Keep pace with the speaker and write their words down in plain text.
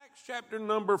chapter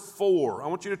number 4. I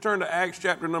want you to turn to Acts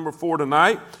chapter number 4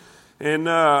 tonight. And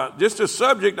just a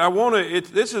subject,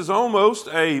 this is almost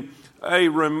a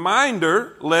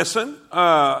reminder lesson.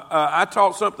 I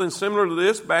taught something similar to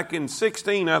this back in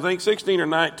 16 or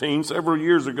 19, several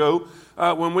years ago,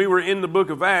 when we were in the book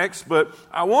of Acts. But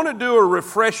I want to do a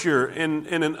refresher and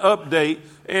an update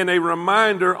and a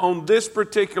reminder on this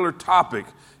particular topic.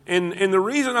 And the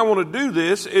reason I want to do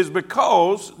this is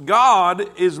because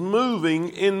God is moving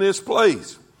in this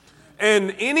place.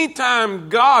 And anytime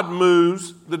God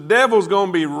moves, the devil's going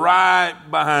to be right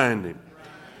behind him.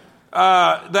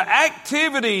 The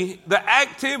activity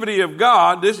of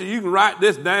God, you can write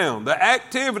this down. The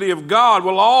activity of God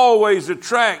will always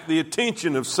attract the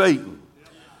attention of Satan.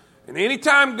 And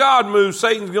anytime God moves,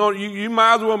 you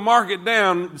might as well mark it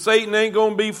down. Satan ain't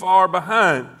going to be far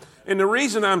behind. And the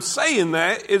reason I'm saying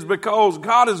that is because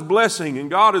God is blessing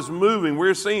and God is moving.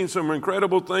 We're seeing some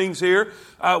incredible things here.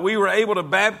 We were able to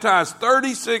baptize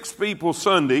 36 people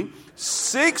Sunday.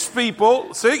 6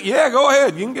 people, go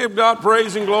ahead. You can give God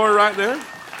praise and glory right there.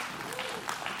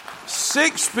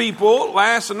 6 people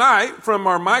last night from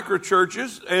our micro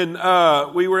churches, and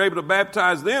we were able to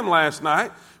baptize them last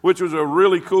night, which was a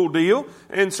really cool deal.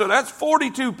 And so that's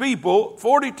 42 people.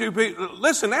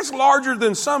 Listen, that's larger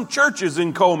than some churches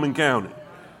in Coleman County.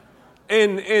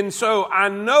 And so I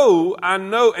know,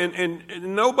 and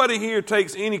nobody here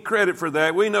takes any credit for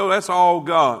that. We know that's all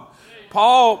God.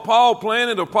 Paul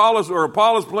planted,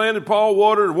 Apollos planted, Paul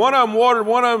watered. One of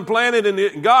them planted,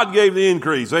 and God gave the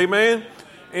increase. Amen?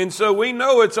 And so we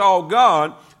know it's all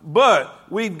God, but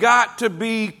we've got to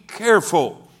be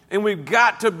careful. And we've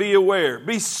got to be aware.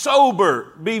 Be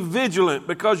sober. Be vigilant,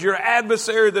 because your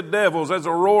adversary, the devil, as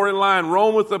a roaring lion,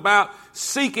 roameth about,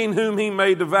 seeking whom he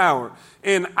may devour.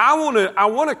 And I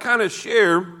want to kind of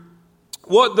share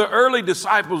what the early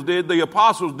disciples did, the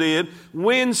apostles did,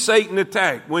 when Satan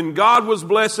attacked. When God was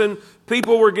blessing,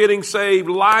 people were getting saved,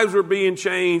 lives were being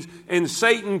changed, and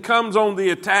Satan comes on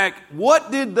the attack.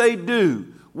 What did they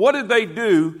do? What did they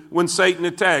do when Satan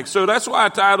attacked? So that's why I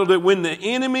titled it, When the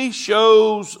Enemy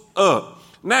Shows Up.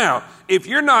 Now, if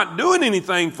you're not doing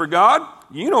anything for God,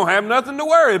 you don't have nothing to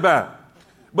worry about.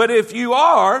 But if you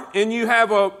are, and you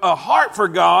have a heart for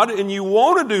God, and you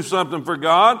want to do something for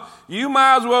God, you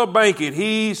might as well bank it.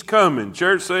 He's coming.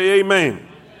 Church, say amen. Amen.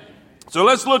 So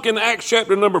let's look in Acts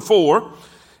chapter number 4,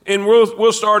 and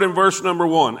we'll start in verse number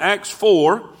 1. Acts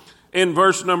 4 in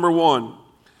verse number 1.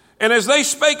 And as they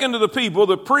spake unto the people,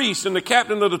 the priests and the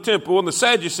captain of the temple and the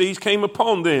Sadducees came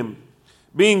upon them,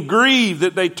 being grieved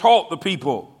that they taught the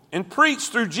people, and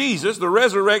preached through Jesus the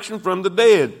resurrection from the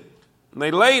dead. And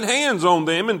they laid hands on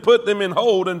them and put them in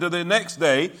hold until the next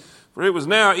day, for it was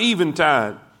now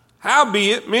eventide.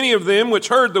 Howbeit, many of them which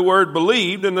heard the word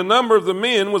believed, and the number of the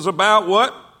men was about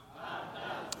what?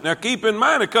 5,000. Now keep in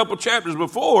mind, a couple chapters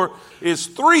before is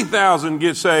 3,000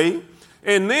 get saved.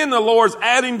 And then the Lord's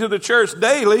adding to the church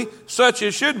daily, such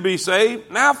as should be saved.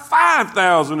 Now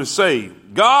 5,000 is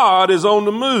saved. God is on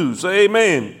the move. Say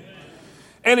amen. Amen.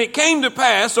 And it came to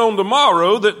pass on the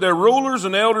morrow that their rulers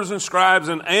and elders and scribes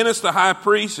and Annas the high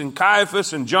priest and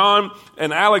Caiaphas and John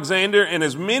and Alexander and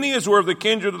as many as were of the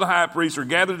kindred of the high priest were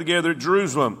gathered together at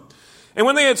Jerusalem. And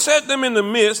when they had set them in the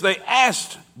midst, they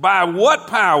asked, by what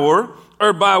power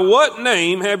or by what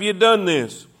name have you done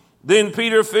this? Then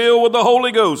Peter, filled with the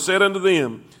Holy Ghost, said unto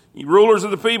them, Ye rulers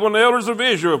of the people and elders of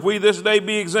Israel, if we this day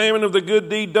be examined of the good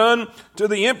deed done to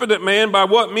the impotent man, by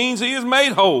what means he is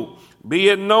made whole, be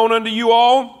it known unto you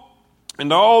all and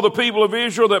to all the people of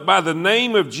Israel that by the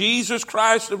name of Jesus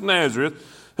Christ of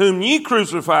Nazareth, whom ye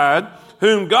crucified,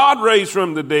 whom God raised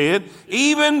from the dead,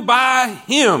 even by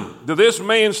him doth this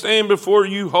man stand before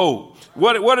you whole.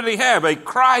 What did he have? A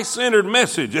Christ-centered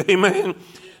message. Amen.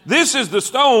 This is the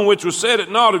stone which was set at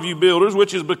naught of you builders,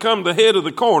 which has become the head of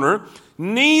the corner.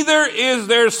 Neither is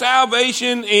there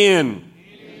salvation in.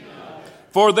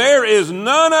 For there is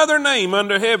none other name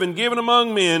under heaven given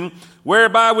among men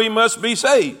whereby we must be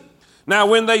saved. Now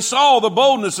when they saw the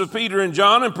boldness of Peter and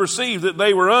John and perceived that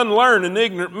they were unlearned and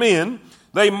ignorant men,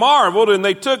 they marveled, and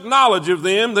they took knowledge of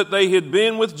them that they had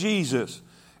been with Jesus.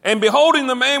 And beholding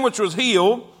the man which was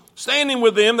healed, standing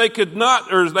with them, they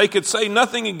could say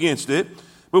nothing against it.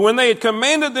 But when they had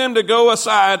commanded them to go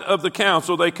aside of the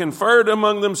council, they conferred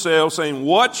among themselves, saying,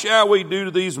 What shall we do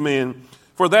to these men?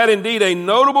 For that indeed a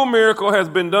notable miracle has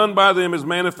been done by them, is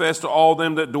manifest to all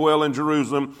them that dwell in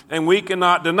Jerusalem, and we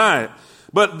cannot deny it.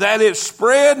 But that it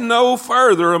spread no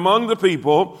further among the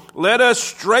people, let us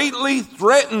straitly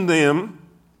threaten them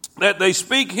that they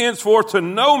speak henceforth to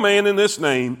no man in this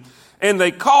name. And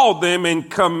they called them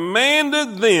and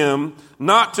commanded them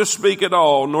not to speak at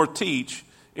all, nor teach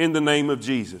in the name of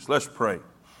Jesus. Let's pray.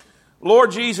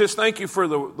 Lord Jesus, thank you for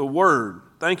the word.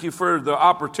 Thank you for the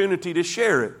opportunity to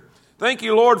share it. Thank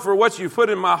you, Lord, for what you've put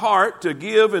in my heart to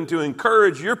give and to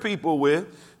encourage your people with.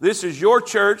 This is your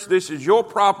church. This is your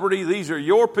property. These are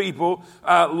your people.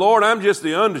 Lord, I'm just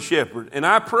the under shepherd, and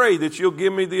I pray that you'll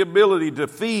give me the ability to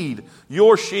feed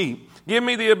your sheep. Give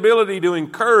me the ability to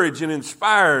encourage and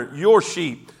inspire your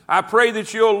sheep. I pray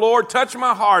that you'll, Lord, touch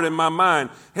my heart and my mind.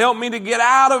 Help me to get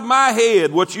out of my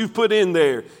head what you've put in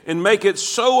there and make it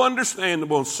so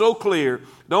understandable and so clear.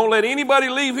 Don't let anybody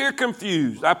leave here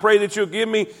confused. I pray that you'll give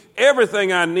me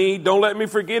everything I need. Don't let me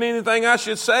forget anything I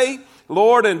should say,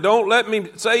 Lord, and don't let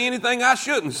me say anything I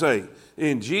shouldn't say.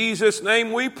 In Jesus'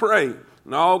 name we pray.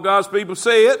 And all God's people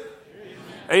say it.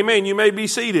 Amen. Amen. You may be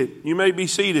seated. You may be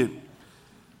seated.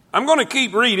 I'm going to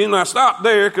keep reading. I stopped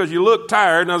there because you look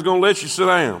tired and I was going to let you sit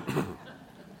down.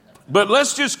 But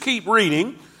let's just keep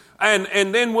reading.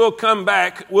 And then we'll come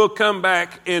back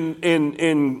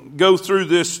and go through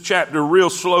this chapter real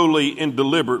slowly and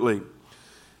deliberately.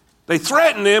 They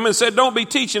threatened him and said, don't be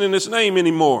teaching in this name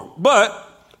anymore. But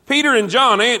Peter and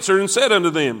John answered and said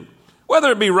unto them,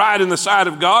 whether it be right in the sight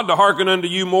of God to hearken unto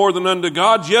you more than unto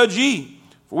God, judge ye.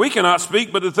 For we cannot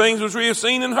speak but the things which we have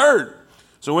seen and heard.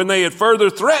 So when they had further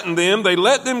threatened them, they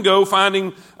let them go,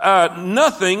 finding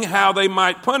nothing how they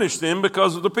might punish them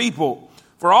because of the people.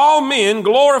 For all men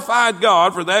glorified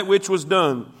God for that which was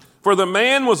done. For the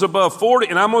man was above 40,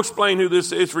 and I'm going to explain who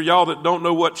this is for y'all that don't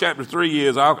know what chapter 3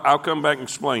 is. I'll come back and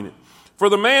explain it. For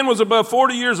the man was above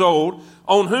 40 years old,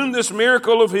 on whom this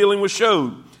miracle of healing was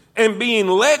showed. And being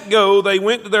let go, they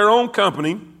went to their own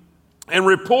company and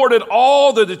reported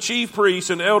all that the chief priests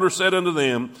and elders said unto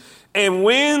them. And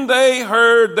when they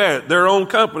heard that, their own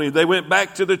company, they went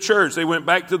back to the church. They went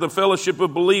back to the fellowship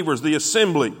of believers, the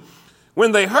assembly.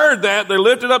 When they heard that, they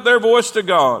lifted up their voice to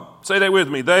God. Say that with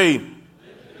me. They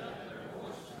lifted up their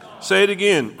voice to God. Say it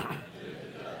again.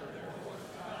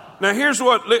 Now here's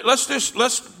what,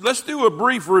 let's do a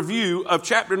brief review of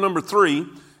chapter number 3,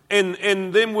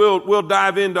 and then we'll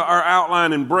dive into our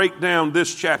outline and break down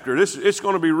this chapter. It's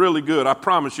going to be really good. I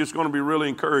promise you it's going to be really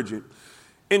encouraging.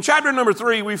 In chapter number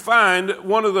 3, we find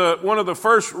one of the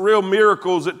first real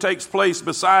miracles that takes place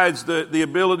besides the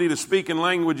ability to speak in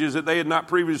languages that they had not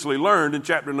previously learned in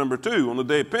chapter number 2 on the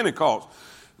day of Pentecost.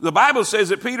 The Bible says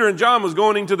that Peter and John was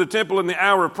going into the temple in the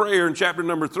hour of prayer in chapter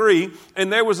number 3,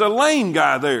 and there was a lame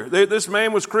guy there. This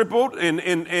man was crippled, and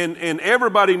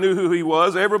everybody knew who he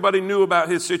was. Everybody knew about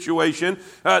his situation.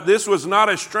 This was not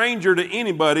a stranger to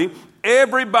anybody.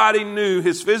 Everybody knew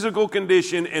his physical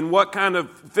condition and what kind of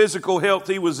physical health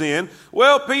he was in.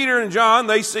 Well, Peter and John,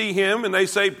 they see him and they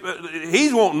say,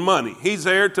 he's wanting money. He's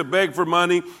there to beg for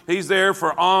money. He's there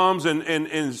for alms and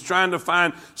is trying to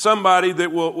find somebody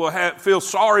that will feel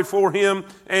sorry for him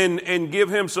and give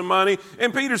him some money.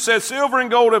 And Peter says, silver and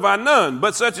gold have I none,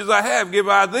 but such as I have give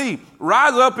I thee.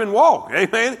 Rise up and walk.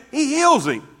 Amen. He heals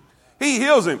him. He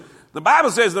heals him. The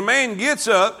Bible says the man gets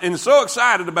up and is so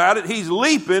excited about it, he's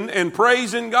leaping and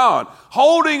praising God,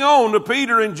 holding on to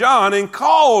Peter and John and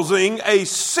causing a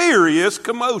serious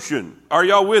commotion. Are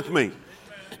y'all with me?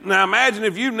 Now imagine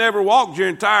if you've never walked your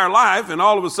entire life and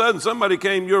all of a sudden somebody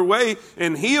came your way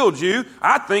and healed you.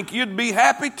 I think you'd be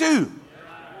happy too.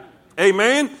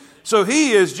 Amen. So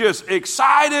he is just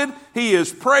excited. He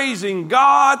is praising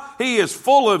God. He is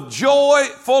full of joy,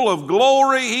 full of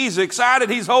glory. He's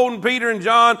excited. He's holding Peter and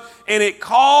John, and it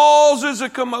causes a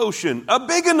commotion, a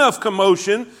big enough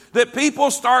commotion that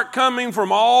people start coming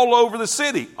from all over the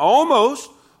city.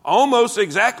 Almost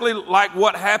exactly like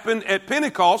what happened at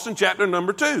Pentecost in chapter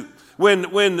number 2.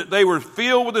 When they were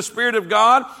filled with the Spirit of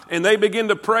God and they began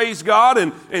to praise God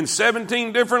in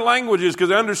 17 different languages because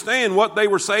they understand what they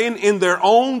were saying in their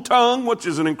own tongue, which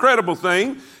is an incredible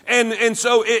thing. And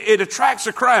so it attracts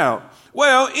a crowd.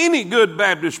 Well, any good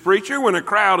Baptist preacher, when a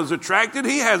crowd is attracted,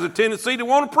 he has a tendency to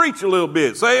want to preach a little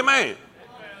bit. Say amen.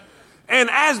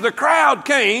 And as the crowd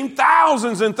came,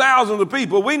 thousands and thousands of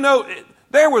people, we know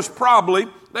there was probably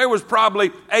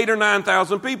 8,000 or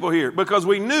 9,000 people here because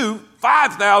we knew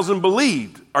 5,000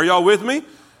 believed. Are y'all with me?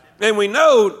 And we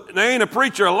know there ain't a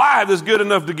preacher alive that's good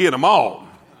enough to get them all.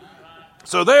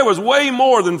 So there was way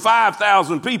more than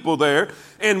 5,000 people there.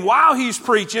 And while he's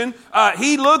preaching,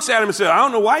 he looks at him and says, I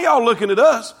don't know why y'all looking at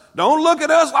us. Don't look at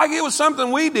us like it was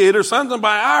something we did or something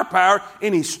by our power.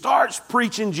 And he starts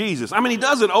preaching Jesus. I mean, he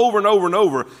does it over and over and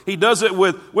over. He does it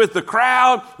with the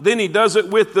crowd. Then he does it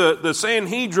with the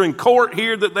Sanhedrin court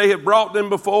here that they had brought them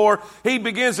before. He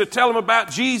begins to tell them about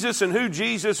Jesus and who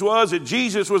Jesus was, that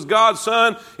Jesus was God's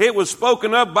son. It was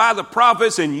spoken of by the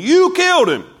prophets, and you killed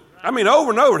him. I mean,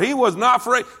 over and over, he was not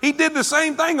afraid. He did the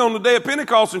same thing on the day of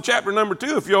Pentecost in chapter number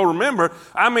 2, if you'll remember.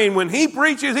 I mean, when he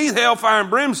preaches, he's hellfire and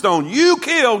brimstone. You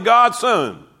killed God's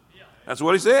son. That's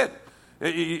what he said.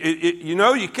 You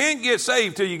know, you can't get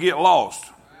saved till you get lost.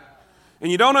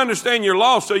 And you don't understand you're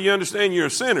lost till you understand you're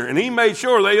a sinner. And he made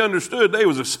sure they understood they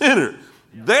was a sinner.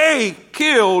 They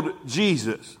killed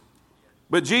Jesus.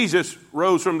 But Jesus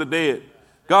rose from the dead.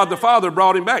 God the Father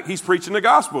brought him back. He's preaching the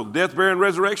gospel, the death, burial, and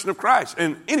resurrection of Christ.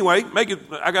 And anyway,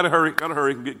 I got to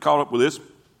hurry, get caught up with this.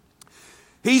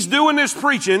 He's doing this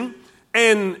preaching,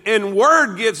 and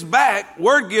word gets back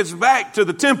to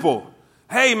the temple.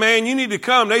 Hey man, you need to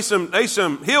come. They some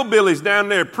hillbillies down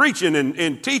there preaching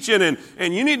and teaching,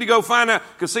 and you need to go find out.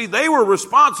 Because see, they were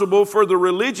responsible for the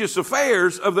religious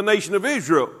affairs of the nation of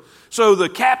Israel. So the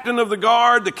captain of the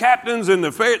guard, the captains and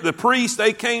the priests,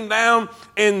 they came down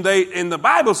and the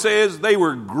Bible says they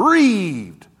were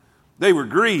grieved. They were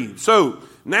grieved. So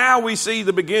now we see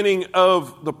the beginning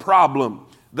of the problem.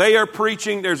 They are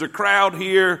preaching. There's a crowd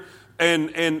here.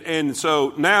 And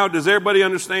so now does everybody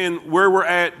understand where we're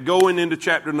at going into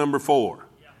chapter number 4?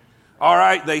 All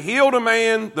right. They healed a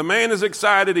man. The man is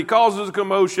excited. He causes a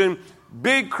commotion.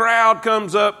 Big crowd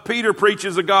comes up. Peter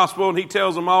preaches the gospel and he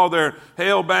tells them all they're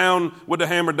hell bound with the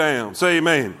hammer down. Say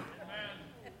amen.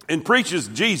 And preaches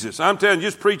Jesus. I'm telling you,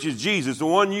 just preaches Jesus. The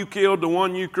one you killed, the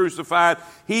one you crucified.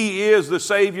 He is the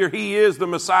Savior. He is the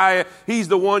Messiah. He's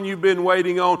the one you've been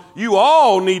waiting on. You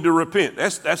all need to repent.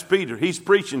 That's Peter. He's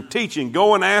preaching, teaching,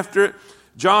 going after it.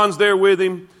 John's there with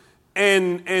him.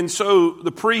 And so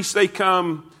the priests, they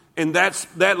come, and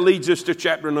that leads us to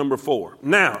chapter number 4.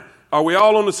 Now, are we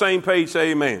all on the same page?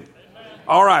 Say amen.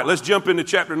 All right, let's jump into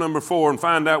chapter number 4 and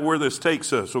find out where this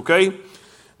takes us, okay?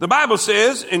 The Bible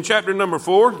says in chapter number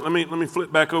 4, let me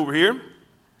flip back over here,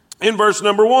 in verse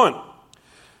number 1.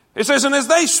 It says, and as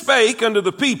they spake unto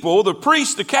the people, the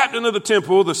priest, the captain of the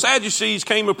temple, the Sadducees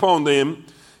came upon them,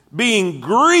 being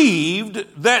grieved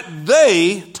that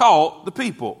they taught the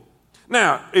people.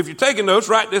 Now, if you're taking notes,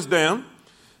 write this down.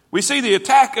 We see the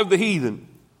attack of the heathen.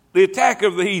 The attack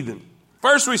of the heathen.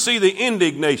 First, we see the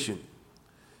indignation.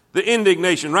 The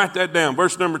indignation, write that down.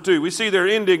 Verse number 2, we see their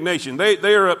indignation. They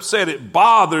are upset. It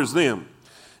bothers them. And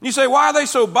you say, why are they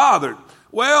so bothered?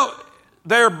 Well,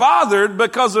 they're bothered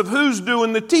because of who's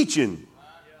doing the teaching.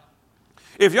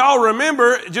 If y'all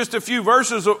remember, just a few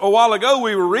verses a while ago,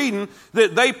 we were reading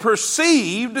that they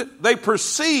perceived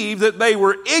that they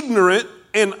were ignorant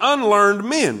and unlearned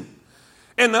men.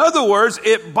 In other words,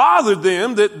 it bothered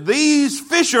them that these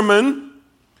fishermen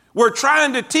were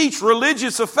trying to teach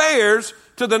religious affairs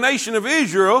to the nation of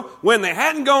Israel when they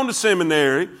hadn't gone to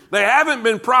seminary, they haven't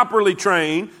been properly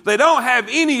trained, they don't have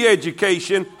any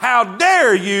education. How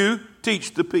dare you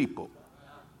teach the people?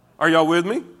 Are y'all with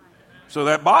me? So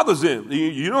that bothers them.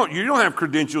 You don't have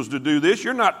credentials to do this.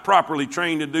 You're not properly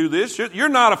trained to do this. You're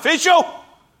not official.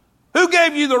 Who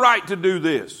gave you the right to do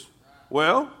this?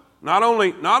 Well, not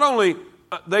only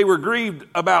they were grieved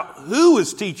about who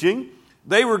was teaching,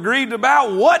 they were grieved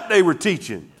about what they were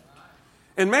teaching.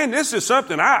 And man, this is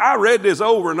something, I read this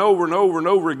over and over and over and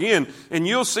over again, and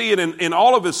you'll see it in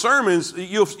all of his sermons.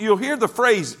 You'll hear the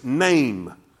phrase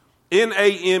name,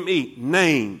 N-A-M-E,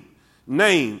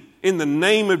 name, in the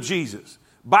name of Jesus,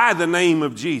 by the name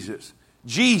of Jesus,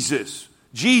 Jesus.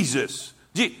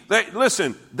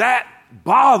 Listen, that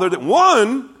bothered them.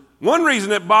 One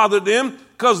reason that bothered them,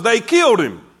 because they killed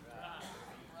him.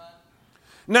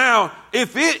 Now,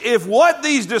 if what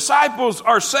these disciples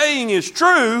are saying is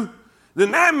true,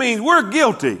 then that means we're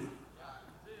guilty.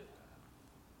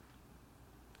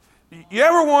 You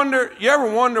ever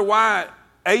wonder why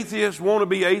atheists want to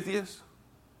be atheists?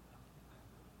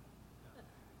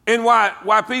 And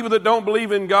why people that don't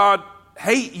believe in God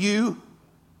hate you?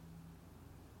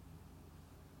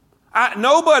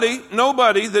 Nobody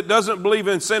that doesn't believe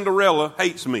in Cinderella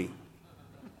hates me.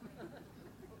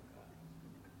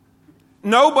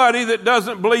 Nobody that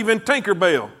doesn't believe in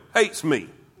Tinkerbell hates me.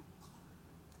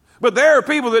 But there are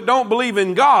people that don't believe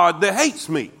in God that hates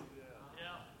me.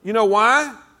 You know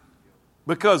why?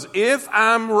 Because if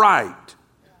I'm right,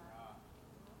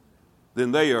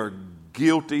 then they are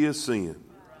guilty of sin.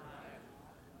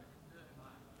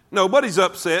 Nobody's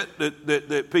upset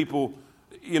that people,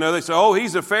 they say, oh,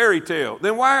 he's a fairy tale.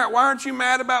 Then why aren't you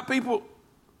mad about people?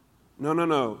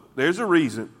 No. There's a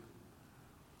reason.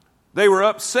 They were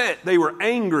upset. They were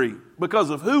angry because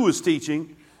of who was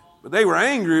teaching, but they were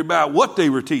angry about what they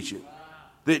were teaching.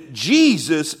 That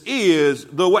Jesus is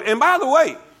the way. And by the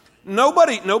way,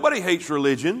 nobody hates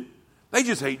religion. They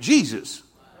just hate Jesus.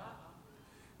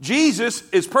 Jesus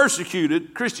is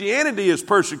persecuted. Christianity is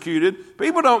persecuted.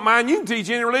 People don't mind. You can teach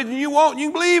any religion you want. You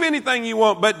can believe anything you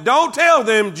want. But don't tell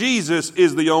them Jesus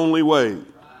is the only way.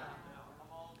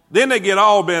 Then they get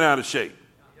all bent out of shape.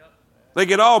 They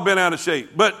get all bent out of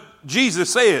shape. But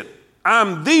Jesus said,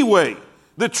 I'm the way,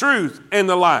 the truth, and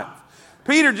the life.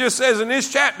 Peter just says in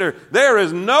this chapter, there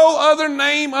is no other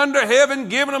name under heaven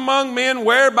given among men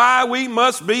whereby we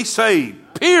must be saved.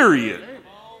 Period.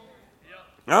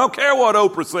 I don't care what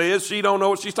Oprah says. She don't know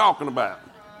what she's talking about.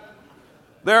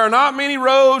 There are not many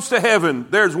roads to heaven.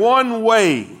 There's one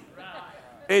way.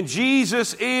 And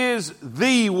Jesus is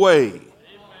the way.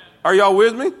 Are y'all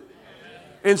with me?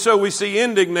 And so we see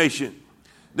indignation.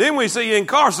 Then we see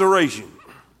incarceration.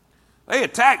 They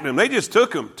attacked him. They just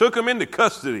took him into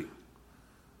custody.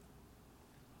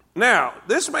 Now,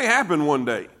 this may happen one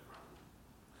day.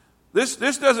 This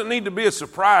doesn't need to be a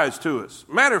surprise to us.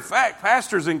 Matter of fact,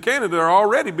 pastors in Canada are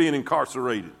already being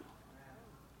incarcerated.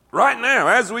 Right now,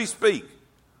 as we speak.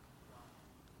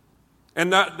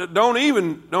 And don't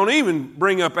even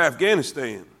bring up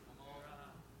Afghanistan.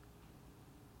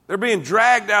 They're being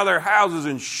dragged out of their houses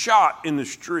and shot in the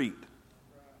street.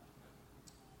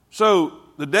 So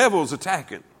the devil's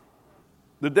attacking.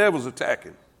 The devil's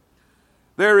attacking.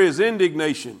 There is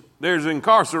indignation. There's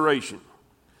incarceration.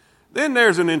 Then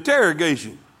there's an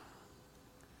interrogation.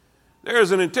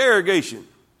 There's an interrogation.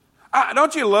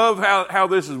 Don't you love how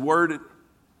this is worded?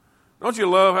 Don't you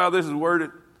love how this is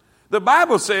worded? The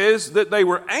Bible says that they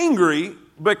were angry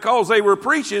because they were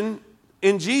preaching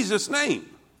in Jesus' name.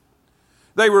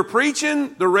 They were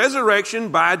preaching the resurrection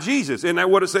by Jesus. Isn't that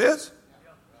what it says?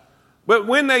 But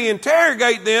when they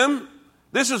interrogate them,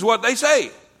 this is what they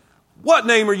say. What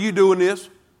name are you doing this?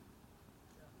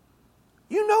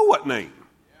 You know what name.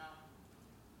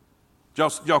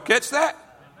 Y'all catch that?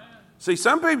 See,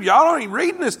 some people, y'all ain't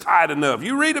reading this tight enough.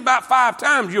 You read about 5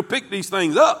 times, you'll pick these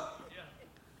things up.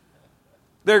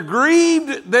 They're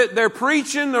grieved that they're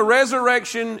preaching the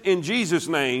resurrection in Jesus'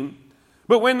 name.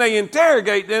 But when they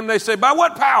interrogate them, they say, by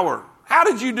what power? How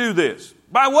did you do this?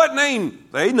 By what name?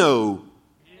 They know.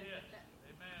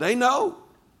 They know.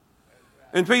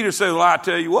 And Peter said, well, I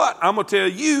tell you what, I'm going to tell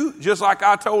you, just like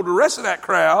I told the rest of that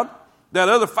crowd, that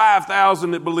other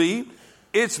 5,000 that believed,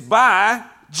 it's by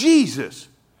Jesus.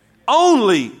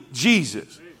 Only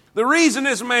Jesus. The reason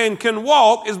this man can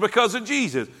walk is because of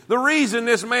Jesus. The reason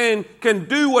this man can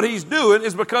do what he's doing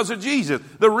is because of Jesus.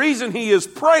 The reason he is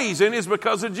praising is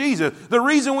because of Jesus. The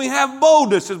reason we have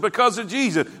boldness is because of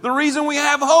Jesus. The reason we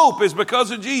have hope is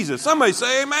because of Jesus. Somebody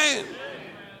say amen.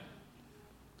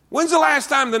 When's the last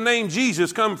time the name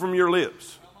Jesus come from your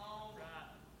lips?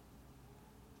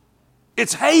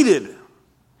 It's hated.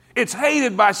 It's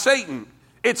hated by Satan.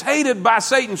 It's hated by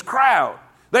Satan's crowd.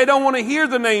 They don't want to hear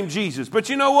the name Jesus. But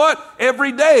you know what?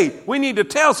 Every day we need to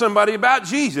tell somebody about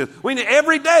Jesus.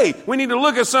 Every day we need to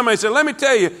look at somebody and say, let me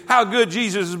tell you how good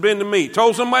Jesus has been to me.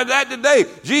 Told somebody that today.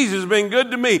 Jesus has been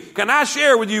good to me. Can I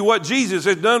share with you what Jesus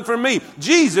has done for me?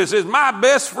 Jesus is my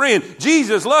best friend.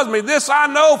 Jesus loves me. This I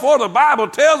know, for the Bible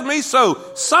tells me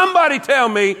so. Somebody tell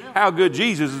me how good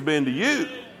Jesus has been to you.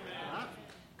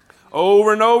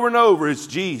 Over and over and over, it's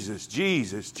Jesus,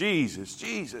 Jesus, Jesus,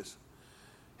 Jesus.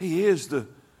 He is the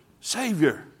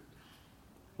Savior.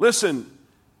 Listen,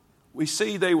 we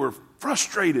see they were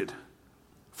frustrated.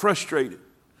 Frustrated.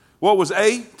 What was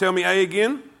A? Tell me A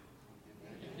again.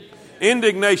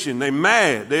 Indignation. They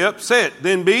mad. They upset.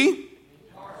 Then B?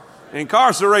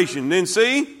 Incarceration. Then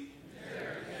C?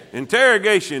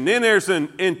 Interrogation. Then there's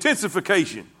an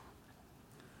intensification.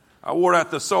 I wore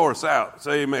that thesaurus out.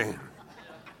 Say amen.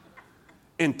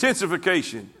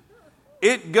 Intensification.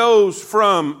 It goes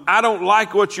from, I don't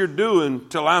like what you're doing,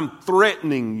 till I'm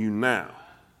threatening you now.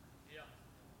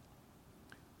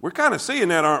 We're kind of seeing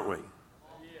that, aren't we?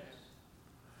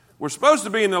 We're supposed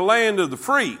to be in the land of the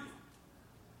free,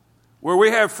 where we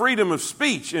have freedom of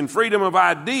speech and freedom of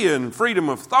idea and freedom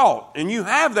of thought. And you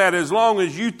have that as long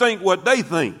as you think what they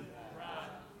think.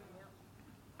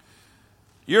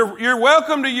 You're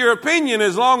welcome to your opinion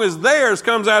as long as theirs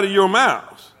comes out of your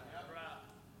mouth.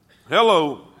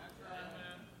 Hello.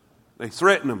 They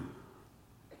threaten him.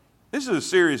 This is a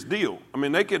serious deal.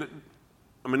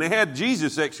 They had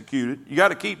Jesus executed. You got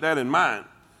to keep that in mind.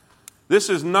 This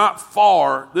is not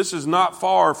far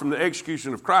from the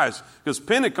execution of Christ, because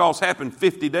Pentecost happened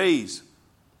 50 days.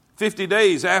 50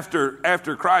 days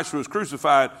after Christ was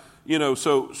crucified,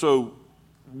 so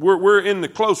we're in the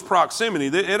close proximity.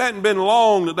 It hadn't been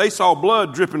long that they saw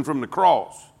blood dripping from the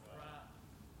cross.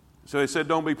 So they said,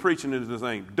 don't be preaching into the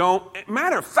thing.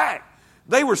 Matter of fact,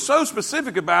 they were so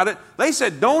specific about it, they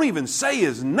said, don't even say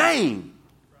his name.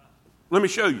 Let me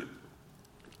show you.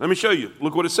 Let me show you.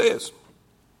 Look what it says.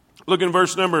 Look in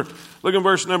verse number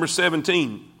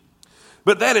 17.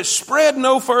 But that it spread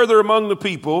no further among the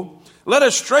people, let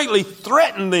us straightly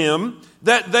threaten them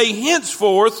that they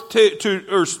henceforth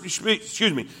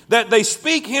that they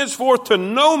speak henceforth to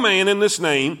no man in this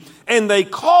name, and they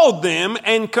called them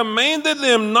and commanded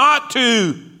them not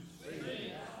to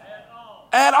speak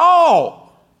at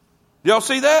all. Y'all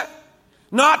see that?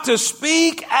 Not to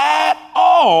speak at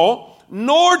all,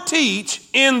 nor teach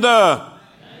in the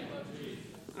name of Jesus.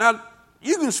 Now,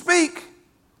 you can speak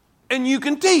and you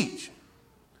can teach,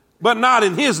 but not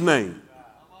in his name.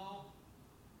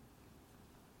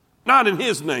 Not in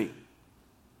his name.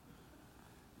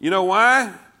 You know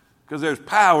why? Because there's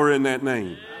power in that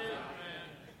name.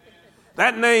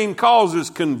 That name causes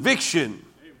conviction.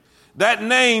 That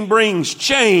name brings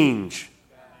change.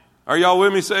 Are y'all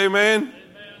with me? Say amen.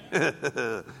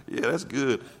 Yeah, that's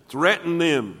good. Threaten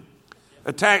them.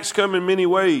 Attacks come in many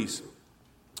ways.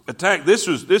 This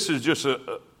is just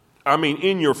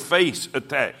in your face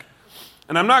attack.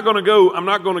 And I'm not going to go.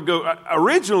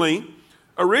 Originally,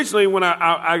 when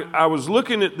I was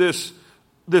looking at this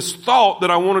thought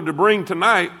that I wanted to bring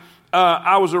tonight,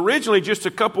 I was originally just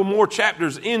a couple more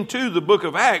chapters into the book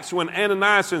of Acts when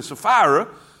Ananias and Sapphira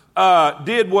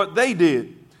did what they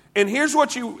did. And here's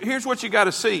what you got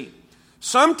to see.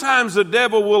 Sometimes the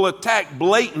devil will attack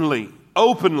blatantly,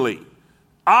 openly,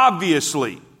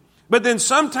 obviously, but then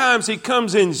sometimes he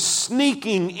comes in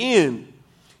sneaking in.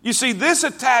 You see, this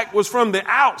attack was from the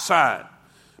outside.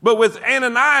 But with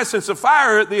Ananias and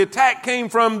Sapphira, the attack came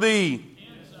from the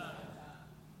inside.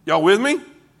 Y'all with me?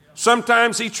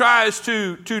 Sometimes he tries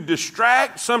to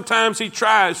distract. Sometimes he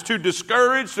tries to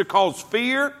discourage, to cause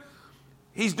fear.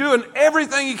 He's doing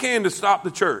everything he can to stop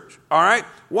the church. All right?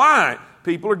 Why?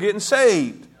 People are getting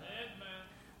saved.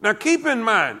 Now keep in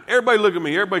mind, everybody look at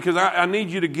me, because I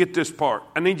need you to get this part.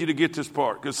 I need you to get this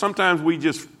part, because sometimes we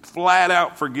just flat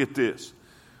out forget this.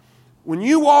 When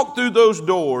you walk through those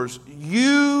doors,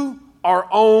 you are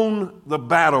on the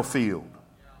battlefield.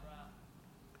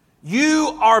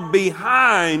 You are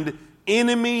behind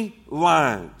enemy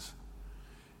lines.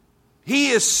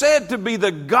 He is said to be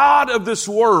the God of this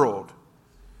world.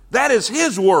 That is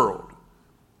his world.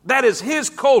 That is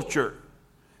his culture.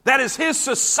 That is his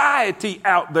society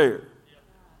out there.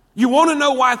 You want to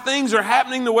know why things are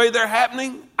happening the way they're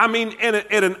happening? I mean,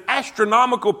 at an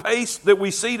astronomical pace that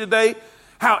we see today.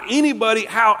 Anyway,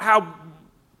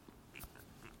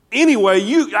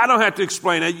 I don't have to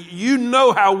explain it. You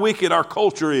know how wicked our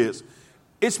culture is.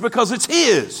 It's because it's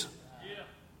his. Yeah.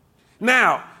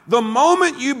 Now, the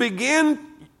moment you begin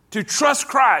to trust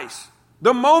Christ,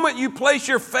 the moment you place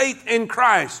your faith in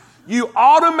Christ, you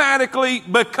automatically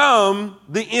become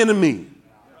the enemy.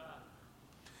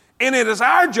 And it is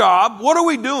our job. What are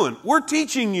we doing? We're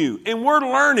teaching you and we're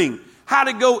learning how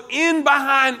to go in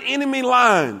behind enemy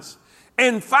lines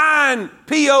and find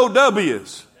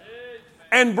POWs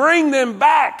and bring them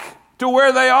back to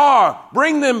where they are.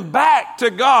 Bring them back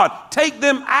to God. Take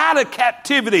them out of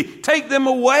captivity. Take them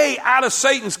away out of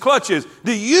Satan's clutches.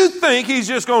 Do you think he's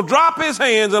just going to drop his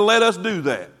hands and let us do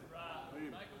that?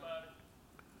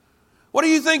 What do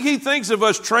you think he thinks of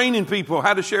us training people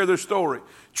how to share their story?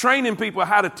 Training people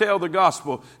how to tell the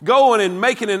gospel. Going and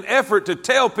making an effort to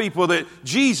tell people that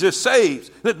Jesus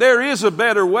saves. That there is a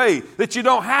better way. That you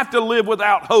don't have to live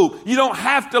without hope. You don't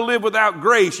have to live without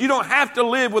grace. You don't have to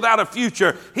live without a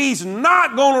future. He's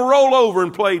not going to roll over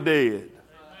and play dead.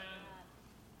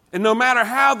 And no matter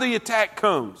how the attack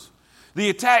comes, the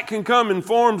attack can come in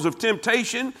forms of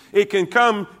temptation. It can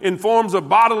come in forms of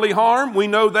bodily harm. We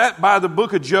know that by the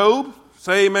book of Job.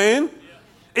 Say amen.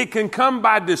 Yeah. It can come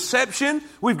by deception.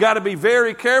 We've got to be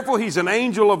very careful. He's an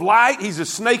angel of light. He's a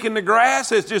snake in the grass.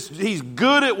 He's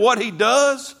good at what he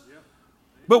does. Yeah.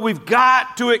 But we've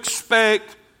got to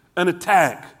expect an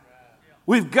attack.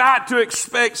 We've got to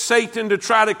expect Satan to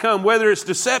try to come, whether it's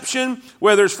deception,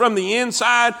 whether it's from the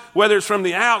inside, whether it's from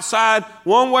the outside,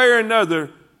 one way or another.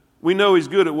 We know he's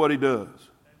good at what he does.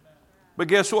 But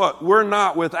guess what? We're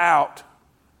not without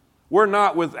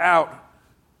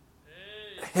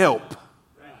help.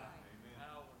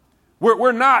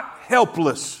 We're not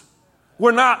helpless.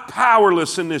 We're not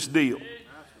powerless in this deal.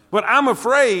 But I'm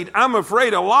afraid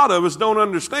a lot of us don't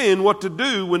understand what to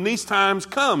do when these times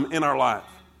come in our life.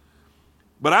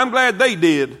 But I'm glad they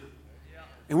did.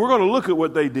 And we're going to look at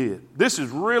what they did. This is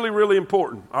really, really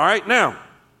important. All right, now,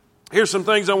 here's some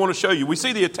things I want to show you. We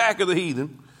see the attack of the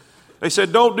heathen. They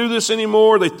said, don't do this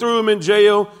anymore. They threw them in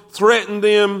jail, threatened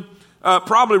them,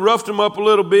 probably roughed them up a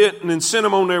little bit, and then sent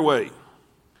them on their way.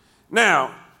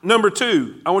 Now, number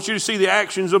 2, I want you to see the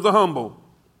actions of the humble.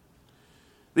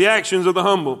 The actions of the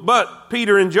humble. But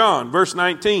Peter and John, verse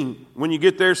 19. When you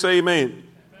get there, say amen.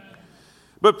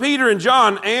 But Peter and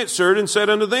John answered and said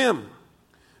unto them,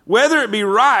 whether it be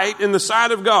right in the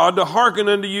sight of God to hearken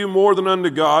unto you more than unto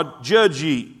God, judge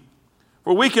ye.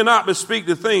 For we cannot bespeak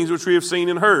the things which we have seen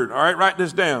and heard. All right, write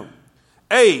this down.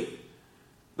 A,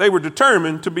 they were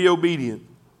determined to be obedient.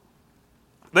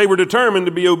 They were determined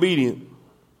to be obedient.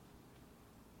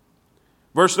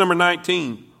 Verse number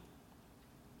 19.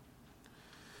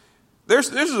 This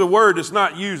is a word that's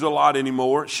not used a lot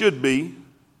anymore. It should be.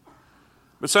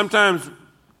 But sometimes you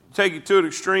take it to the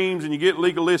extremes and you get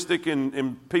legalistic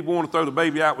and people want to throw the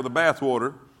baby out with the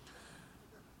bathwater.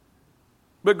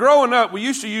 But growing up, we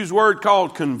used to use a word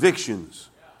called convictions.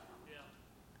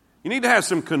 You need to have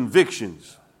some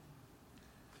convictions.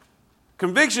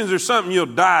 Convictions are something you'll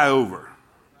die over.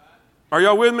 Are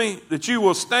y'all with me? That you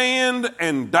will stand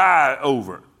and die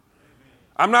over.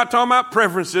 I'm not talking about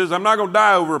preferences. I'm not going to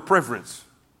die over a preference.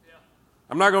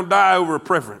 I'm not going to die over a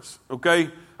preference, okay?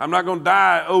 I'm not going to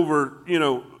die over,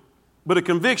 but a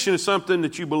conviction is something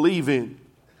that you believe in.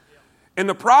 And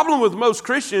the problem with most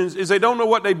Christians is they don't know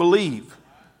what they believe.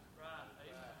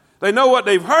 They know what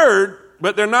they've heard,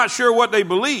 but they're not sure what they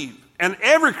believe. And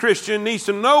every Christian needs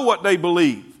to know what they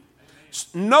believe.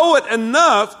 Know it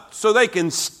enough so they can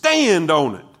stand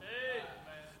on it.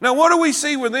 Now, what do we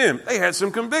see with them? They had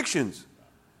some convictions.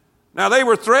 Now, they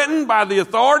were threatened by the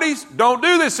authorities. Don't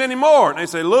do this anymore. And they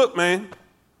say, look, man,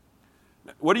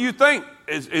 what do you think?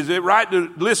 Is it right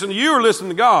to listen to you or listen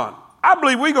to God? I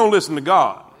believe we're going to listen to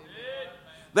God.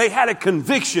 They had a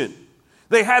conviction.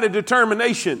 They had a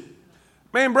determination.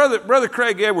 Man, brother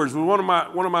Craig Edwards was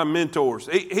one of my mentors.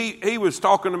 He was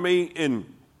talking to me, and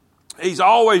he's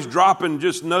always dropping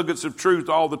just nuggets of truth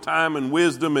all the time, and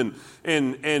wisdom,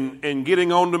 and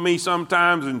getting on to me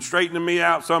sometimes, and straightening me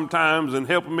out sometimes, and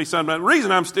helping me sometimes. The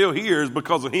reason I'm still here is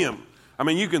because of him. I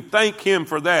mean, you can thank him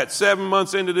for that. 7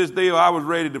 months into this deal, I was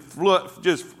ready to fly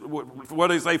the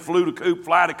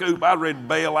coop. I was ready to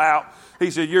bail out. He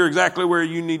said, you're exactly where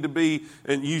you need to be,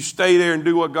 and you stay there and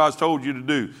do what God's told you to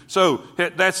do. So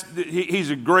he's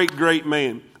a great, great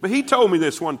man. But he told me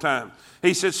this one time.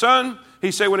 He said, son,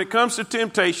 when it comes to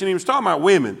temptation, he was talking about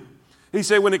women. He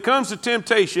said, when it comes to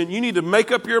temptation, you need to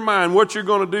make up your mind what you're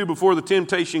going to do before the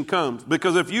temptation comes.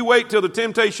 Because if you wait till the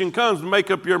temptation comes to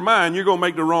make up your mind, you're going to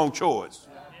make the wrong choice.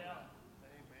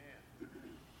 Yeah.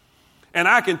 And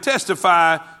I can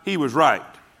testify he was right.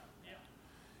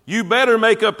 You better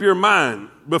make up your mind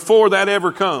before that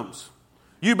ever comes.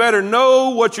 You better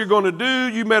know what you're going to do.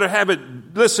 You better have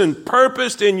it,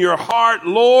 purposed in your heart.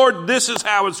 Lord, this is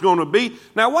how it's going to be.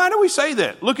 Now, why do we say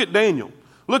that? Look at Daniel.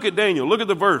 Look at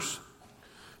the verse.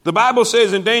 The Bible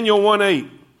says in Daniel 1:8,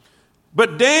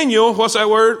 but Daniel, what's that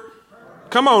word?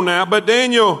 Come on now. But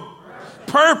Daniel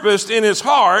purposed in his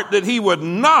heart that he would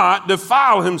not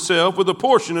defile himself with a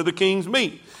portion of the king's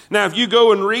meat. Now, if you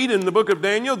go and read in the book of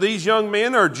Daniel, these young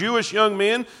men are Jewish young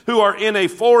men who are in a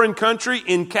foreign country,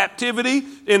 in captivity,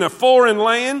 in a foreign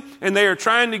land, and they are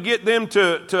trying to get them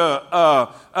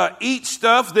to eat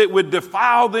stuff that would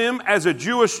defile them as a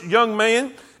Jewish young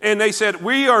man. And they said,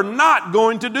 we are not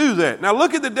going to do that. Now,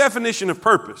 look at the definition of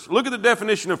purpose. Look at the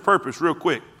definition of purpose real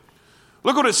quick.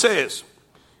 Look what it says.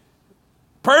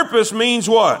 Purpose means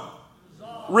what?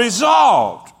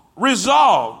 Resolved.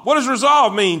 Resolved. What does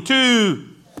resolve mean?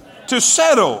 To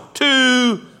settle,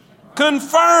 to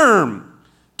confirm,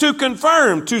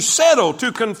 to settle,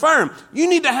 to confirm. You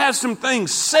need to have some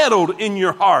things settled in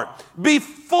your heart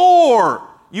before,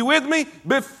 you with me?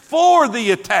 Before the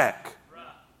attack.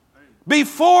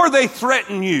 Before they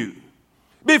threaten you.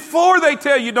 Before they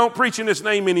tell you don't preach in this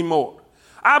name anymore.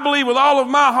 I believe with all of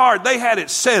my heart they had it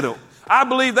settled. I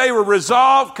believe they were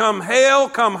resolved, come hell,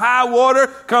 come high water,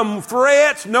 come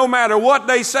threats, no matter what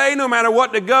they say, no matter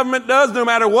what the government does, no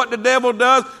matter what the devil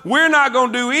does, we're not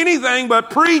going to do anything but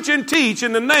preach and teach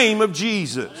in the name of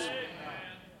Jesus.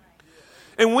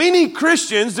 And we need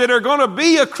Christians that are going to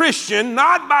be a Christian,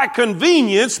 not by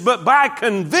convenience, but by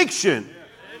conviction.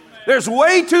 There's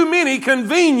way too many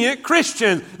convenient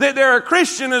Christians that they're a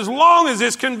Christian as long as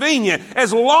it's convenient,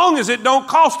 as long as it don't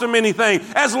cost them anything,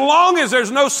 as long as there's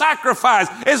no sacrifice,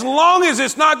 as long as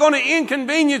it's not going to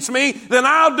inconvenience me, then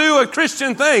I'll do a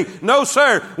Christian thing. No,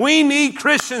 sir. We need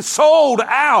Christians sold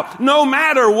out, no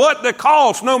matter what the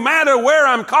cost, no matter where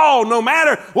I'm called, no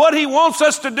matter what he wants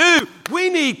us to do. We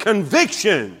need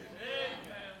conviction.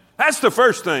 That's the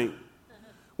first thing.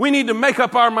 We need to make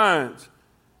up our minds.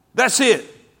 That's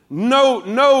it.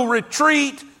 No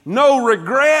retreat, no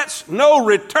regrets, no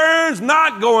returns,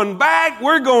 not going back.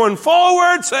 We're going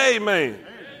forward. Say amen.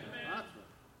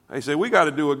 They say, we got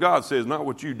to do what God says, not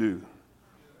what you do.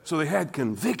 So they had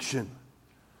conviction.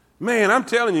 Man, I'm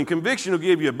telling you, conviction will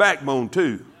give you a backbone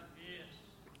too.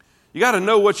 You got to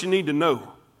know what you need to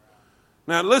know.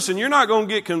 Now listen, you're not going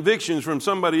to get convictions from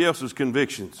somebody else's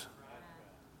convictions.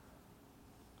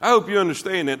 I hope you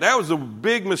understand that. That was a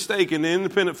big mistake in the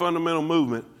independent fundamental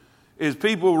movement, is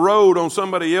people rode on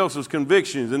somebody else's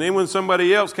convictions. And then when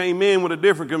somebody else came in with a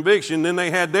different conviction, then they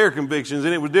had their convictions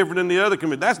and it was different than the other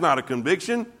conviction. That's not a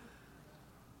conviction.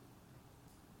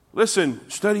 Listen,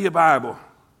 study your Bible.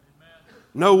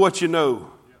 Know what you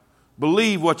know.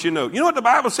 Believe what you know. You know what the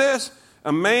Bible says?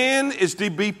 A man is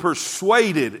to be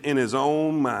persuaded in his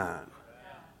own mind.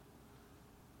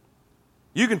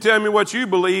 You can tell me what you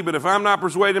believe, but if I'm not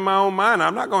persuaded in my own mind,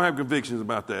 I'm not going to have convictions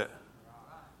about that.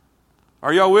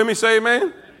 Are y'all with me? Say amen?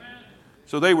 Amen.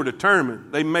 So they were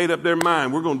determined. They made up their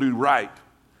mind. We're going to do right.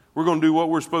 We're going to do what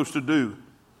we're supposed to do.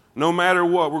 No matter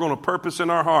what, we're going to purpose in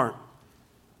our heart.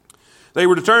 They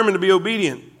were determined to be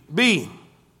obedient. B,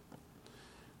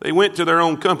 they went to their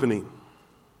own company.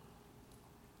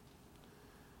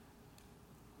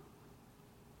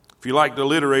 If you like to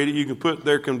alliterate it, you can put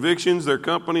their convictions, their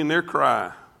company, and their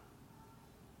cry.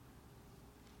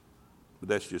 But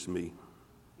that's just me.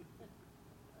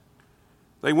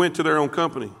 They went to their own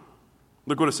company.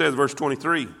 Look what it says, verse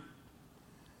 23.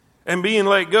 And being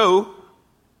let go,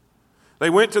 they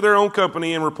went to their own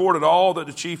company and reported all that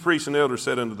the chief priests and elders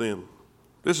said unto them.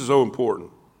 This is so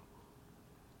important.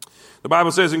 The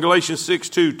Bible says in Galatians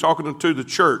 6:2, talking to the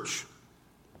church.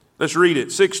 Let's read it,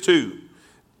 6:2.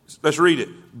 Let's read it.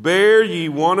 Bear ye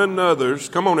one another's,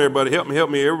 come on everybody, help me,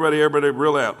 everybody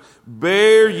real out.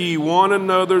 Bear ye one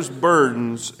another's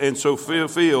burdens and so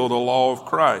fulfill the law of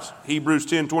Christ. Hebrews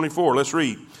 10:24, let's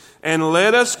read. And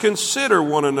let us consider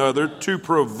one another to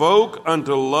provoke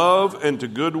unto love and to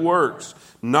good works,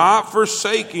 not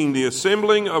forsaking the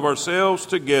assembling of ourselves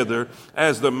together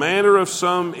as the manner of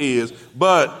some is,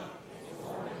 but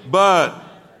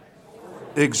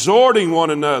exhorting one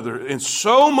another, and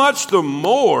so much the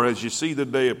more as you see the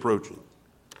day approaching.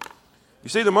 You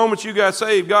see, the moment you got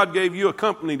saved, God gave you a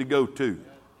company to go to.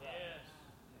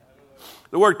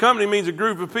 The word company means a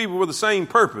group of people with the same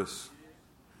purpose.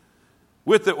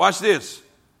 With it, watch this,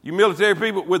 you military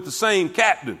people with the same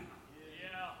captain.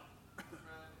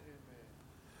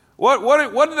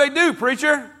 What did they do,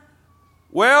 preacher?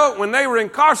 Well, when they were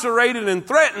incarcerated and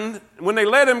threatened, when they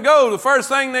let him go, the first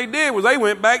thing they did was they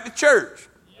went back to church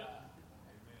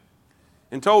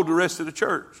and told the rest of the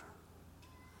church.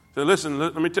 So listen,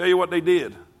 let me tell you what they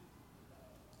did.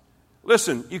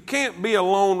 Listen, you can't be a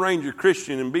Lone Ranger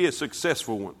Christian and be a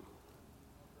successful one.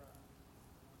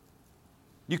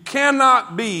 You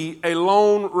cannot be a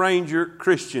Lone Ranger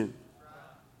Christian.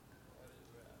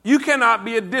 You cannot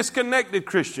be a disconnected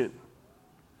Christian.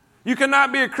 You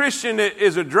cannot be a Christian that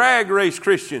is a drag race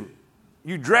Christian.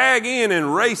 You drag in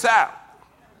and race out.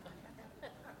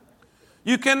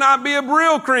 You cannot be a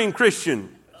Brill Cream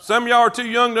Christian. Some of y'all are too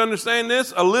young to understand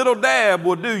this. A little dab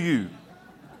will do you.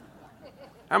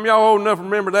 How many of y'all old enough to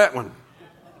remember that one?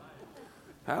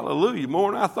 Hallelujah,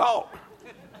 more than I thought.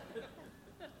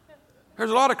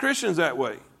 There's a lot of Christians that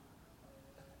way.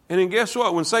 And then guess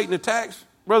what? When Satan attacks,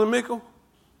 Brother Mickle,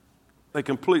 they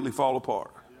completely fall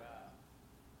apart.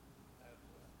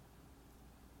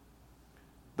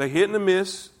 They hit and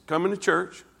miss coming to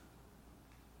church.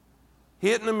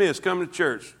 Hit and miss coming to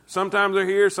church. Sometimes they're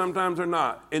here, sometimes they're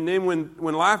not. And then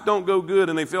when life don't go good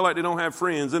and they feel like they don't have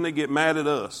friends, then they get mad at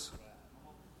us.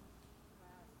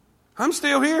 I'm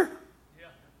still here.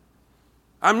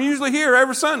 I'm usually here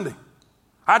every Sunday.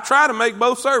 I try to make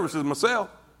both services myself.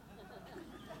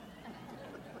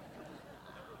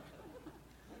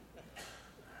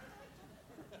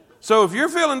 So if you're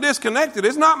feeling disconnected,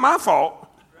 it's not my fault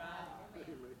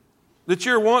that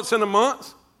you're once in a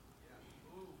month.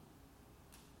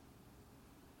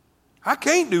 I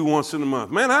can't do once in a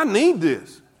month. Man, I need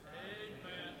this.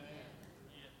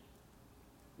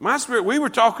 My spirit, we were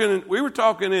talking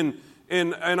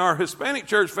in our Hispanic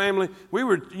church family, we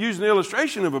were using the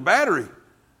illustration of a battery.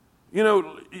 You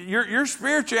know, your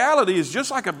spirituality is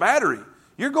just like a battery.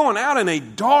 You're going out in a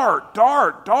dark,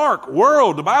 dark, dark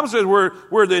world. The Bible says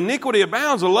where the iniquity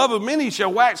abounds, the love of many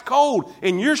shall wax cold.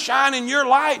 And you're shining your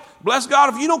light. Bless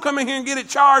God, if you don't come in here and get it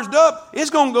charged up, it's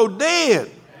going to go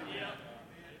dead.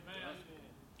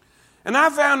 And I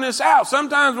found this out.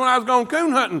 Sometimes when I was going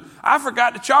coon hunting, I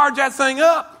forgot to charge that thing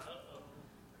up.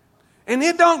 And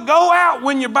it don't go out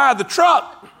when you buy the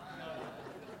truck.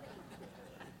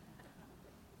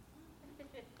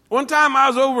 One time I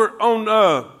was over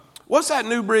on, what's that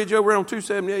new bridge over on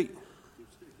 278?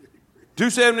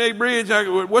 278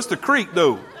 bridge? What's the creek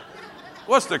though?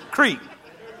 What's the creek?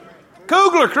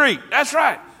 Kugler Creek. That's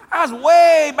right. I was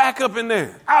way back up in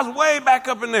there.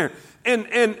 And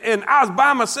I was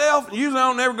by myself. Usually I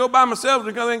don't never go by myself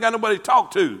because I ain't got nobody to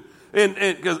talk to. And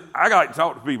because I like to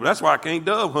talk to people. That's why I can't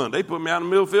dove hunt. They put me out in the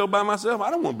middle field by myself.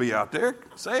 I don't want to be out there.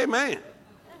 Say amen.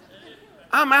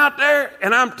 I'm out there,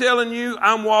 and I'm telling you,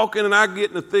 I'm walking, and I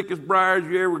get in the thickest briars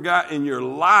you ever got in your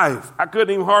life. I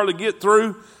couldn't even hardly get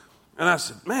through. And I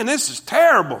said, man, this is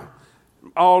terrible.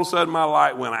 All of a sudden, my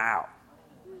light went out.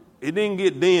 It didn't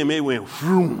get dim. It went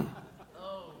vroom.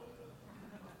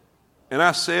 And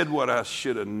I said what I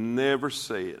should have never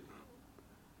said.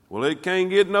 Well, it can't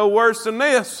get no worse than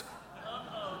this.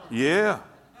 Yeah.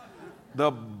 The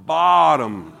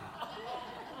bottom.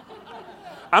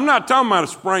 I'm not talking about a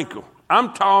sprinkle.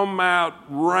 I'm talking about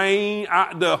rain.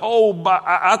 I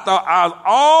thought I was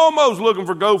almost looking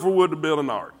for gopher wood to build an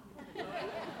ark.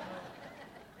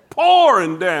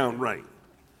 Pouring down rain.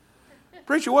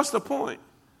 Preacher, what's the point?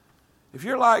 If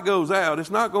your light goes out, it's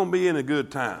not going to be in a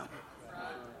good time.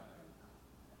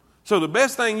 So the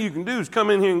best thing you can do is come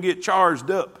in here and get charged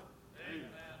up.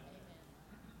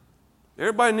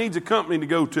 Everybody needs a company to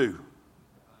go to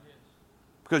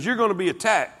because you're going to be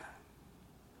attacked.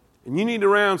 And you need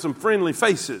around some friendly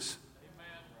faces.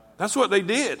 That's what they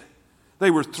did. They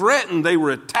were threatened. They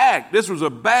were attacked. This was a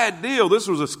bad deal. This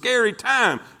was a scary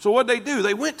time. So what did they do?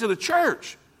 They went to the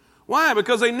church. Why?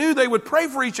 Because they knew they would pray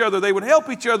for each other. They would help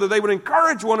each other. They would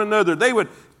encourage one another. They would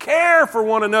care for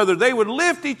one another. They would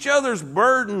lift each other's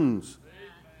burdens.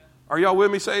 Are y'all with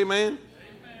me? Say amen.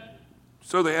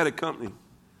 So they had a company.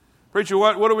 Preacher,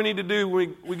 what do we need to do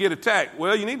when we get attacked?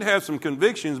 Well, you need to have some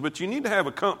convictions, but you need to have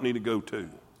a company to go to.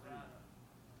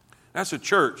 That's a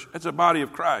church. That's a body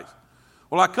of Christ.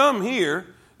 Well, I come here.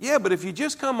 Yeah, but if you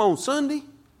just come on Sunday,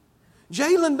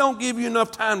 Jalen don't give you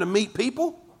enough time to meet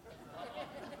people.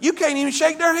 You can't even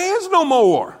shake their hands no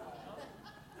more.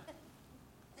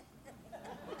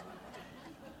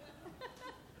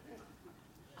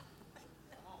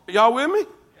 Y'all with me?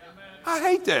 I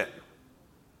hate that.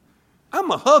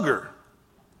 I'm a hugger.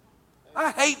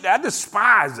 I hate that. I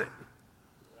despise it.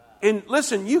 And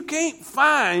listen, you can't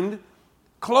find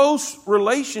close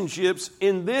relationships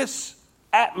in this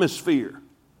atmosphere.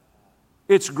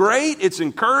 It's great. It's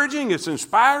encouraging. It's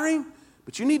inspiring.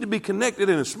 But you need to be connected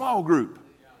in a small group.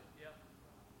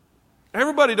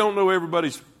 Everybody don't know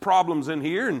everybody's problems in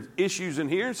here and issues in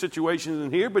here and situations in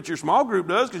here, but your small group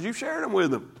does because you've shared them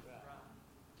with them.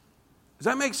 Does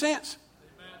that make sense?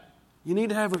 You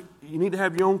need to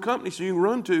have your own company so you can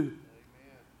run to.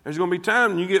 There's going to be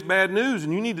times when you get bad news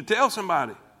and you need to tell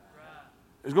somebody.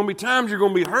 There's going to be times you're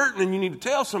going to be hurting and you need to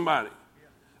tell somebody.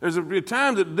 There's going to be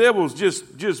times that the devil's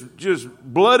just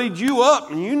bloodied you up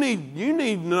and you need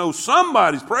to know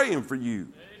somebody's praying for you.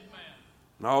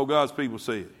 And all God's people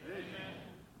say it.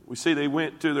 We see they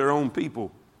went to their own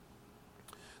people.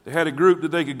 They had a group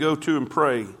that they could go to and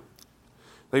pray.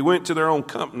 They went to their own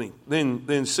company.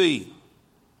 Then C.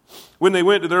 When they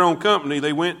went to their own company,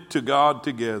 they went to God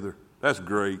together. That's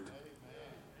great.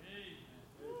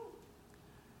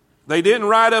 They didn't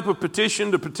write up a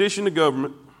petition to petition the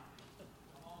government.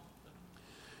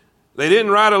 They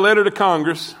didn't write a letter to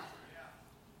Congress.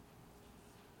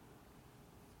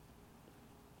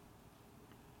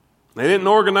 They didn't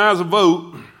organize a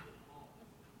vote.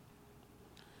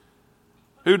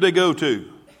 Who'd they go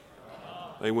to?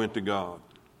 They went to God.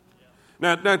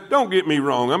 Now, don't get me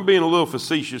wrong. I'm being a little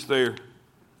facetious there.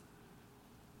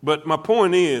 But my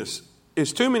point is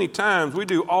too many times we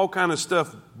do all kind of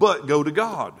stuff but go to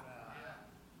God.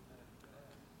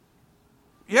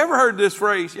 You ever heard this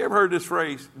phrase?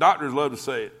 Doctors love to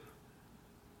say it.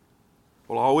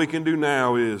 Well, all we can do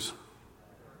now is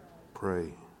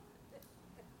pray.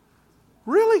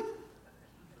 Really?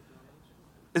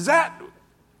 Is that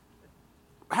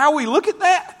how we look at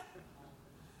that?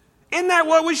 Isn't that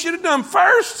what we should have done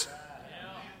first?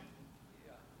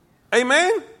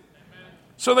 Amen?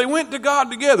 So they went to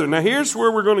God together. Now here's where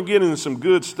we're going to get into some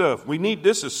good stuff.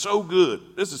 This is so good.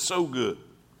 This is so good.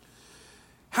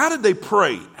 How did they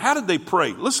pray?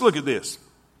 Let's look at this.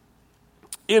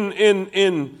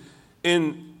 In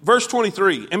verse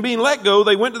 23, and being let go,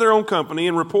 they went to their own company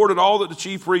and reported all that the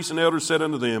chief priests and elders said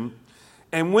unto them.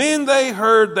 And when they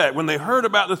heard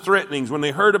about the threatenings, when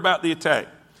they heard about the attack,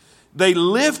 they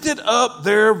lifted up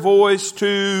their voice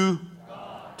to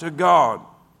God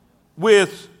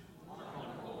with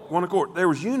one accord. There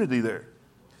was unity there.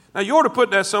 Now, you ought to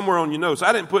put that somewhere on your notes.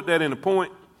 I didn't put that in a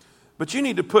point, but you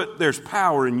need to put there's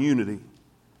power in unity.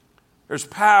 There's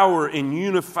power in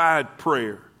unified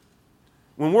prayer.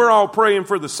 When we're all praying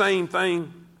for the same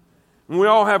thing, when we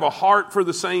all have a heart for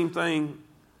the same thing,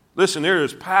 listen, there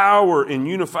is power in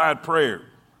unified prayer.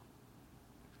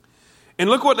 And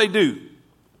look what they do.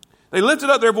 They lifted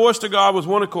up their voice to God with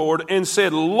one accord and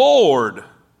said, Lord,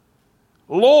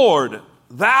 Lord,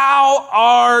 thou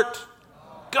art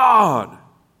God,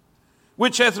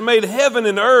 which hath made heaven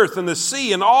and earth and the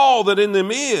sea and all that in them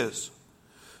is,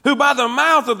 who by the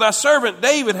mouth of thy servant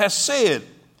David hast said,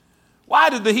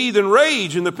 why did the heathen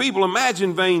rage and the people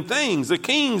imagine vain things? The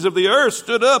kings of the earth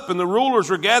stood up and the rulers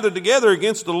were gathered together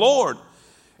against the Lord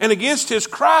and against his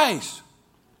Christ.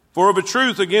 For of a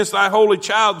truth against thy holy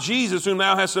child Jesus, whom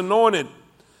thou hast anointed,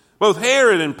 both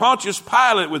Herod and Pontius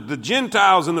Pilate with the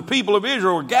Gentiles and the people of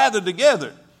Israel were gathered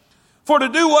together, for to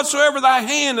do whatsoever thy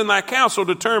hand and thy counsel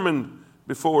determined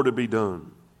before to be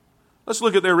done. Let's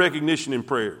look at their recognition in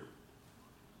prayer.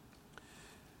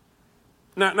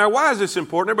 Now, why is this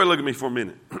important? Everybody look at me for a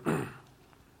minute.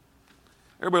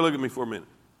 Everybody look at me for a minute.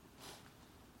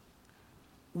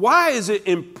 Why is it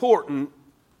important,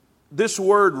 this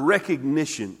word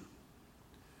recognition?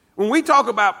 When we talk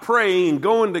about praying and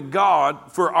going to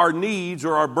God for our needs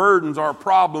or our burdens, our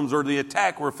problems, or the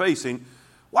attack we're facing,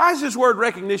 why is this word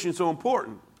recognition so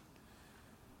important?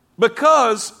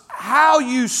 Because how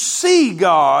you see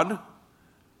God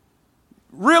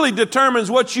really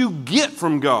determines what you get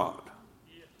from God.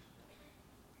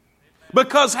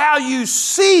 Because how you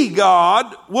see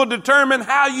God will determine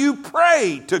how you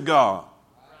pray to God.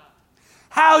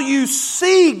 How you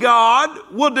see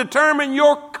God will determine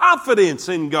your confidence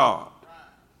in God.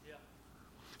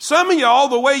 Some of y'all,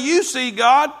 the way you see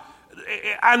God,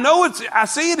 I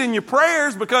see it in your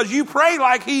prayers because you pray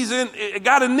like he's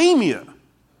got anemia.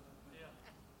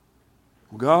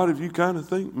 God, if you kind of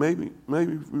think maybe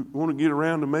we want to get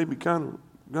around to maybe kind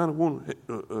of want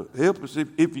to help us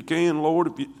if you can, Lord,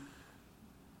 if you.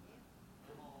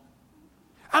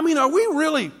 I mean,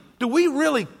 do we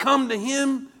really come to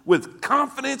him with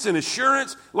confidence and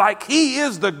assurance like he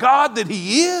is the God that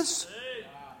he is?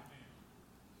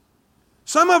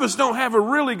 Some of us don't have a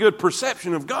really good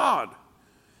perception of God.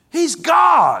 He's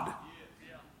God.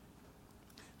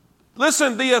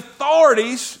 Listen, the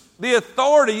authorities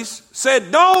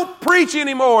said, don't preach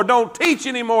anymore, don't teach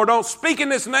anymore, don't speak in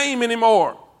this name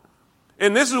anymore.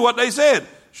 And this is what they said.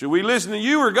 Should we listen to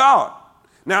you or God?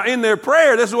 Now, in their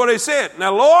prayer, this is what they said.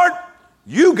 Now, Lord,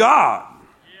 you God.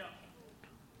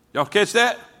 Y'all catch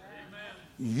that?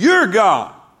 Amen. You're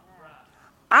God.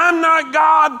 I'm not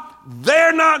God.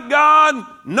 They're not God.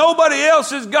 Nobody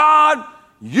else is God.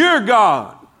 You're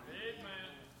God. Amen.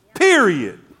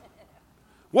 Period.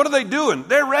 What are they doing?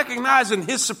 They're recognizing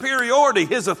his superiority,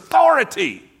 his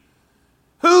authority,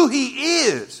 who he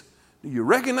is. Do you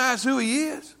recognize who he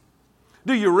is?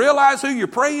 Do you realize who you're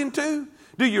praying to?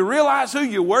 Do you realize who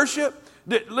you worship?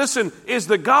 Listen, is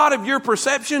the God of your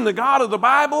perception the God of the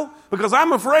Bible? Because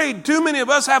I'm afraid too many of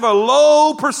us have a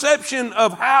low perception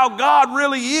of how God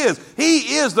really is.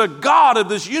 He is the God of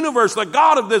this universe, the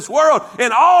God of this world,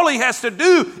 and all he has to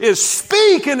do is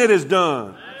speak and it is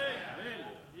done.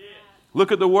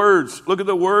 Look at the words. Look at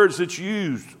the words that's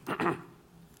used.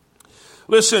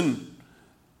 Listen,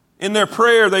 in their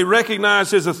prayer, they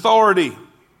recognized his authority.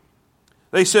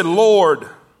 They said, Lord.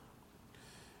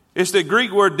 It's the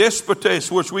Greek word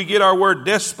despotes, which we get our word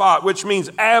despot, which means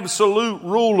absolute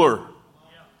ruler.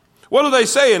 What are they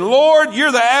saying? Lord,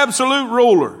 you're the absolute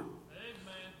ruler.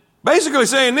 Basically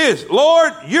saying this,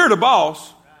 Lord, you're the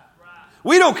boss.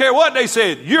 We don't care what they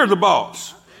said. You're the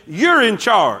boss. You're in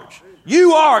charge.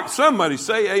 You are. Somebody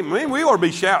say amen. We ought to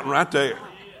be shouting right there.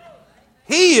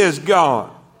 He is God.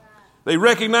 They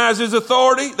recognize his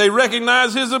authority. They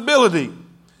recognize his ability.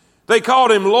 They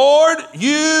called him Lord,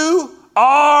 you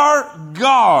are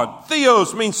God.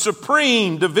 Theos means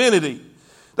supreme divinity.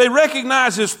 They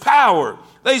recognize his power.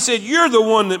 They said, you're the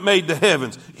one that made the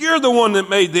heavens. You're the one that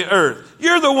made the earth.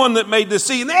 You're the one that made the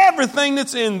sea and everything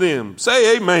that's in them.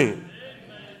 Say amen. Amen.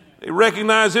 They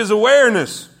recognize his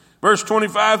awareness. Verse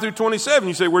 25 through 27.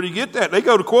 You say, where do you get that? They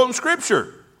go to quoting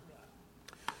scripture.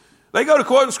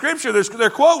 They're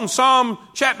quoting Psalm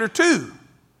chapter 2.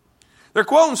 They're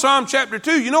quoting Psalm chapter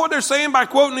 2. You know what they're saying by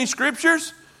quoting these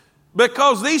scriptures?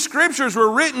 Because these scriptures were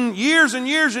written years and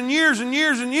years and years and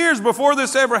years and years before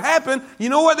this ever happened. You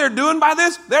know what they're doing by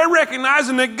this? They're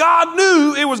recognizing that God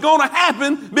knew it was going to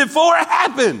happen before it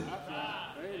happened.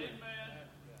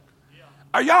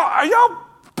 Are y'all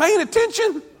paying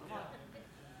attention?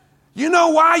 You know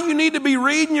why you need to be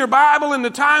reading your Bible in the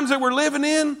times that we're living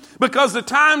in? Because the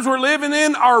times we're living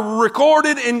in are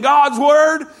recorded in God's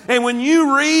Word. And when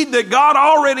you read that God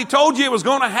already told you it was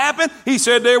going to happen, He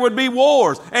said there would be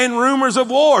wars and rumors of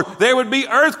war. There would be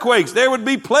earthquakes. There would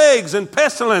be plagues and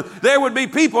pestilence. There would be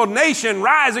people, nation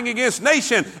rising against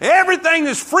nation. Everything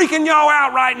is freaking y'all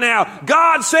out right now.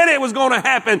 God said it was going to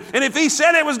happen. And if He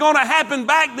said it was going to happen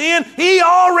back then, He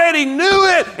already knew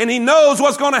it. And He knows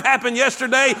what's going to happen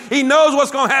yesterday. He knows what's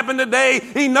going to happen today.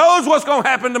 He knows what's going to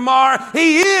happen tomorrow.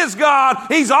 He is God.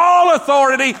 He's all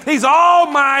authority. He's all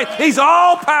might. He's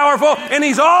all powerful. And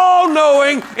He's all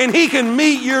knowing. And He can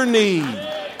meet your need.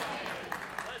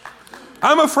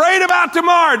 I'm afraid about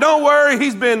tomorrow. Don't worry.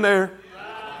 He's been there.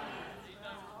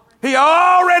 He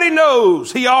already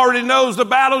knows. He already knows the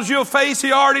battles you'll face.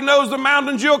 He already knows the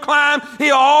mountains you'll climb.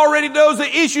 He already knows the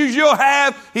issues you'll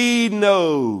have. He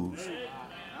knows.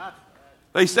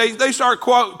 They start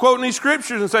quoting these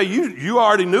scriptures and say, you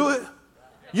already knew it.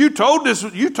 You told us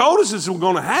this was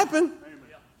going to happen.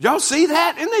 Y'all see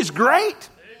that? Isn't this great?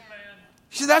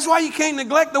 See, that's why you can't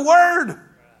neglect the Word.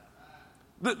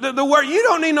 The Word. You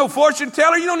don't need no fortune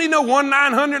teller. You don't need no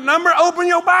 1-900 number. Open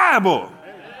your Bible.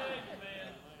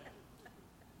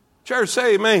 Church,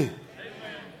 say amen.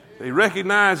 They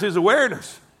recognize His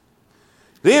awareness.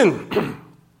 Then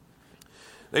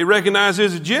they recognize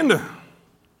His agenda.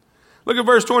 Look at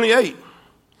verse 28.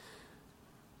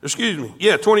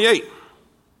 28.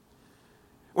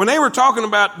 When they were talking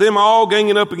about them all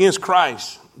ganging up against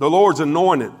Christ, the Lord's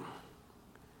anointed,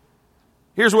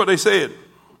 here's what they said.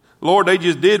 Lord, they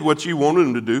just did what you wanted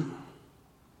them to do.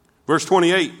 Verse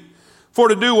 28. For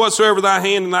to do whatsoever thy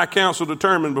hand and thy counsel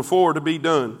determined before to be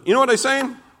done. You know what they're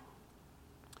saying?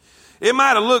 It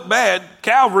might have looked bad.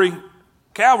 Calvary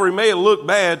may have looked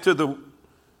bad to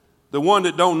the one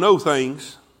that don't know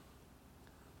things.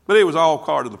 But it was all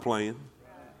part of the plan.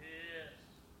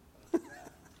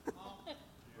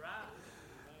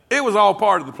 It was all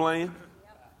part of the plan.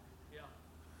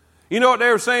 You know what they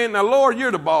were saying? Now, Lord,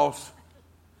 you're the boss.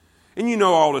 And you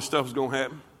know all this stuff is going to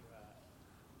happen.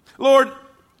 Lord,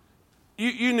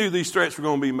 you knew these threats were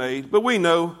going to be made. But we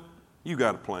know you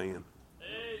got a plan.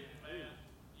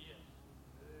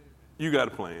 You got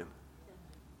a plan.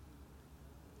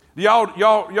 Do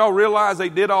y'all realize they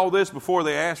did all this before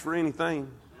they asked for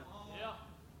anything?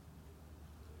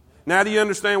 Now, do you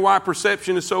understand why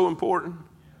perception is so important?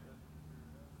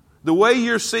 The way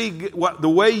you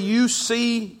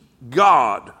see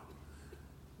God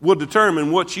will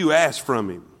determine what you ask from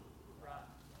Him.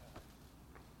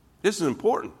 This is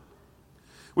important.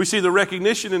 We see the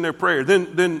recognition in their prayer.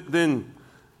 Then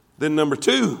number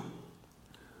 2,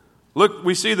 look,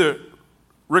 we see the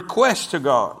request to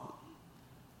God.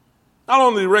 Not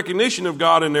only the recognition of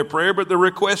God in their prayer, but the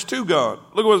request to God.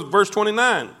 Look at verse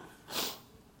 29.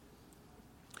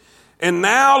 And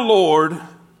now, Lord,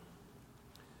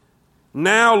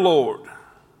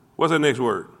 what's that next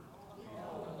word?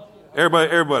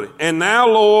 Everybody. And now,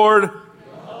 Lord,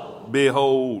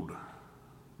 behold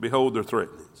their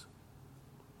threatenings.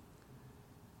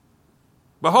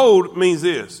 Behold means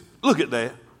this. Look at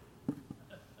that.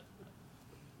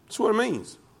 That's what it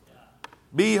means.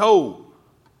 Behold.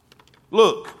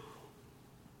 Look.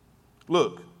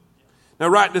 Now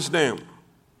write this down.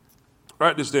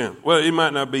 Well, it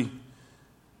might not be.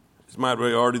 It might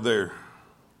be already there.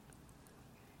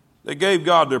 They gave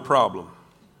God their problem.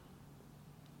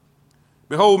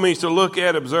 Behold means to look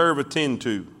at, observe, attend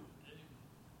to.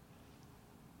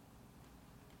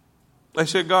 They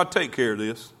said, God, take care of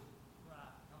this.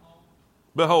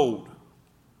 Behold,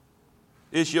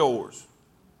 it's yours.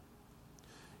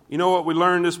 You know what we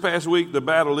learned this past week? The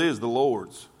battle is the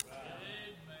Lord's.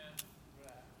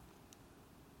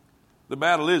 The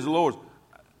battle is the Lord's.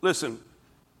 Listen,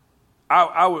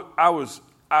 I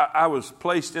was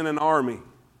placed in an army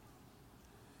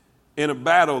in a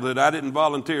battle that I didn't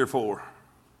volunteer for.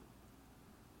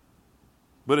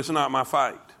 But it's not my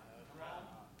fight.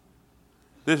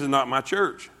 This is not my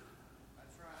church.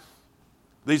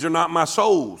 These are not my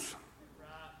souls.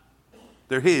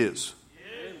 They're His.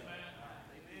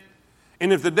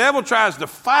 And if the devil tries to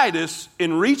fight us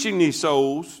in reaching these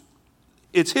souls,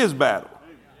 it's his battle.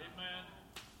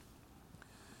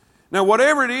 Now,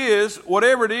 whatever it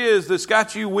is that's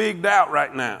got you wigged out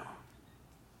right now,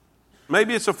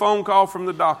 maybe it's a phone call from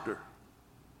the doctor.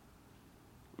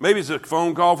 Maybe it's a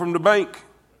phone call from the bank.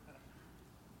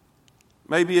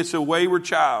 Maybe it's a wayward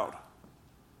child.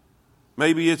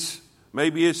 Maybe it's,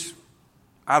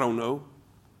 I don't know.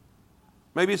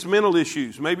 Maybe it's mental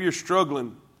issues. Maybe you're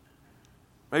struggling.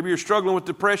 Maybe you're struggling with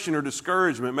depression or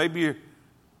discouragement. Maybe you're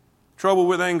trouble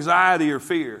with anxiety or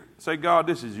fear, say, God,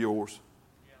 this is yours.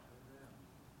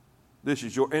 This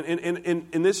is yours.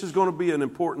 And this is going to be an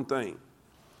important thing.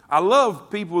 I love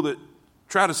people that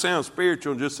try to sound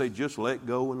spiritual and just say, just let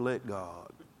go and let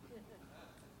God.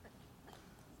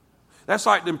 That's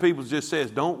like them people just says,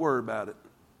 don't worry about it.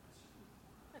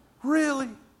 Really?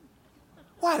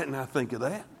 Why didn't I think of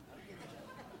that?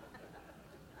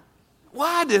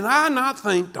 Why did I not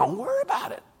think, don't worry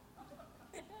about it?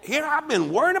 Here I've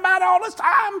been worrying about it all this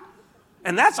time,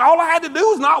 and that's all I had to do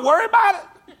was not worry about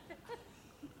it.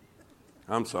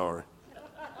 I'm sorry.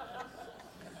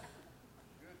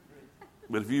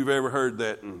 But if you've ever heard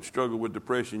that and struggled with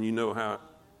depression, you know how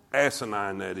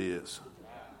asinine that is.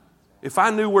 If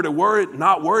I knew where the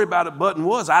not worry about it button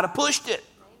was, I'd have pushed it.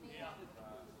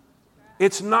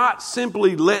 It's not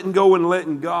simply letting go and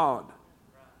letting God.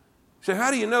 You say, how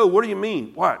do you know? What do you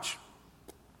mean? Watch.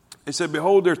 They said,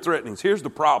 behold their threatenings. Here's the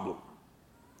problem.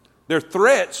 Their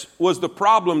threats was the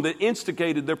problem that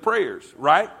instigated their prayers,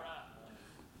 right?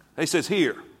 He says,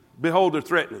 here, behold their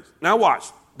threatenings. Now watch.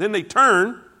 Then they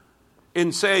turn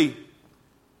and say,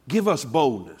 give us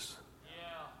boldness.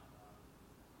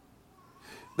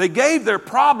 They gave their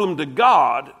problem to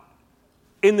God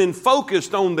and then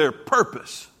focused on their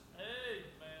purpose.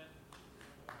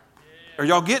 Are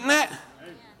y'all getting that?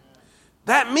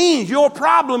 That means your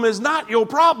problem is not your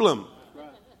problem.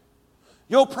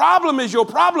 Your problem is your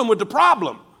problem with the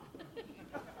problem.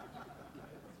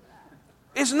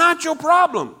 It's not your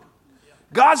problem.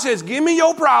 God says, give me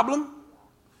your problem,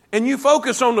 and you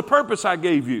focus on the purpose I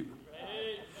gave you.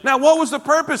 Now, what was the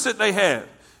purpose that they had?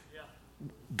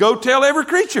 Go tell every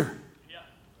creature.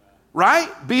 Right?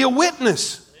 Be a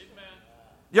witness.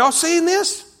 Y'all seeing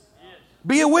this?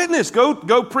 Be a witness.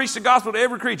 Go preach the gospel to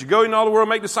every creature. Go in all the world,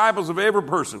 make disciples of every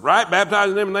person. Right?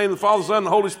 Baptizing them in the name of the Father, the Son, and the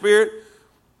Holy Spirit.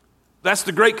 That's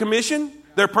the Great Commission.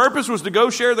 Their purpose was to go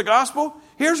share the gospel.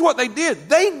 Here's what they did.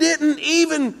 They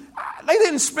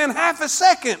didn't spend half a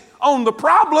second on the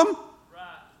problem.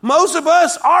 Most of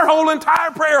us, our whole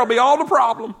entire prayer will be all the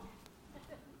problem.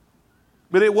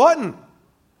 But it wasn't.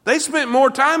 They spent more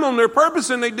time on their purpose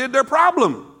than they did their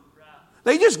problem.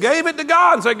 They just gave it to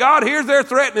God and said, God, here's their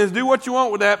threatenings. Do what you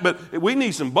want with that, but we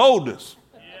need some boldness.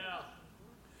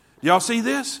 Y'all see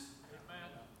this?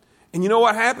 And you know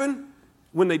what happened?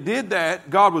 When they did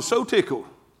that, God was so tickled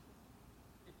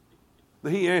that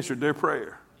he answered their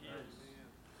prayer.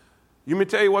 You may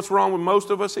tell you what's wrong with most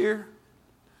of us here?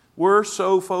 We're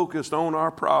so focused on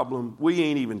our problem, we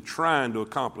ain't even trying to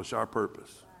accomplish our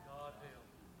purpose.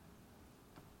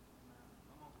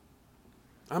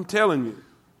 I'm telling you,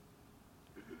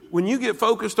 when you get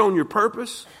focused on your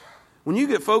purpose, when you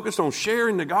get focused on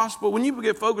sharing the gospel, when you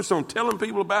get focused on telling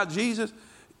people about Jesus,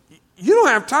 you don't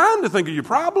have time to think of your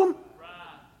problem.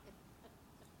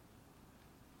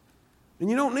 And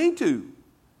you don't need to,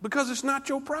 because it's not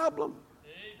your problem.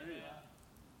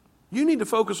 You need to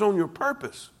focus on your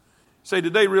purpose. Say,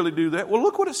 did they really do that? Well,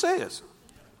 look what it says.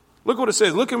 Look what it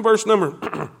says. Look in verse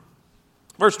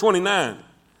 29.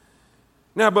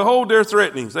 Now, behold their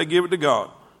threatenings. They give it to God.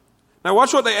 Now,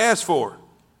 watch what they ask for.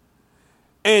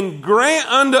 And grant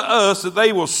unto us that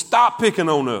they will stop picking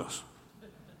on us.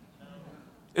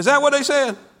 Is that what they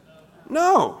said?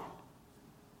 No.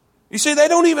 You see, they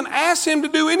don't even ask him to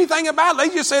do anything about it. They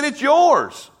just said, it's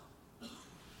yours.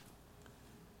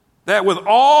 That with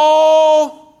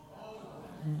all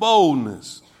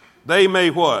boldness, they may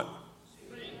what?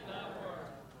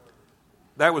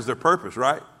 That was their purpose,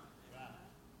 right?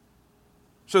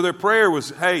 So their prayer was,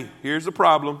 hey, here's the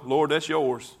problem. Lord, that's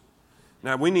yours.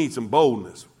 Now we need some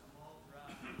boldness.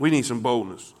 We need some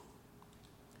boldness.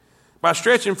 By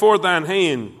stretching forth thine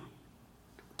hand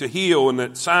to heal, and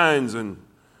that signs and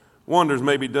wonders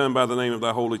may be done by the name of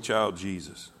thy holy child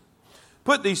Jesus.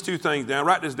 Put these two things down.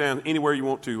 Write this down anywhere you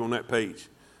want to on that page.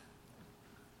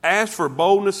 Ask for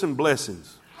boldness and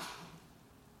blessings.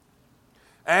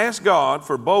 Ask God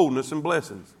for boldness and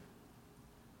blessings.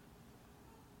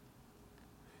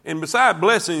 And beside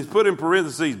blessings, put in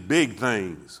parentheses, big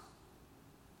things.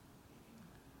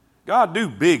 God do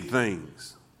big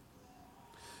things.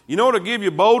 You know what will give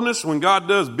you boldness? When God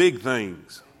does big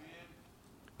things.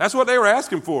 That's what they were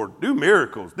asking for. Do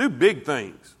miracles. Do big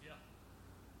things.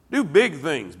 Do big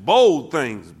things, bold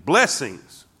things,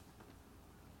 blessings.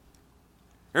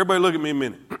 Everybody look at me a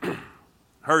minute.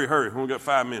 Hurry. We only got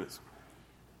 5 minutes.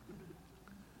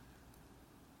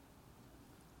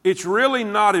 It's really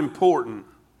not important.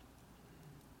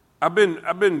 I've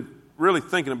been really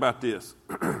thinking about this.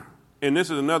 And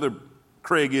this is another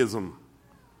Craigism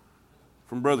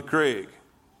from Brother Craig.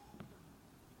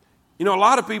 You know, a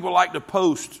lot of people like to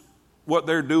post what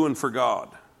they're doing for God.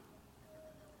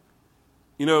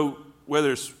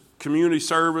 whether it's community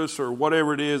service or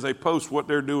whatever it is, they post what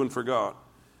they're doing for God.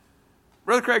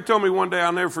 Brother Craig told me one day,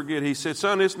 I'll never forget, he said,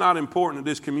 son, it's not important that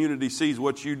this community sees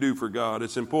what you do for God.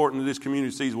 It's important that this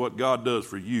community sees what God does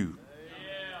for you.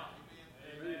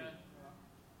 Yeah.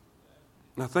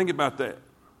 Now think about that.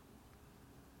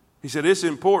 He said, it's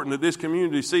important that this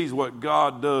community sees what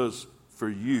God does for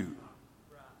you.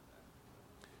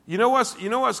 You know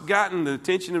what's gotten the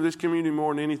attention of this community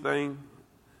more than anything?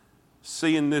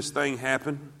 Seeing this thing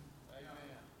happen.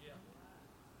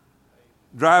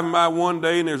 Driving by one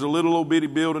day and there's a little old bitty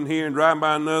building here, and driving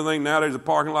by another thing, now there's a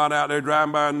parking lot out there,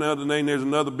 driving by another thing, there's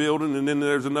another building, and then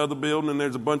there's another building, and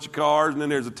there's a bunch of cars, and then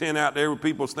there's a tent out there with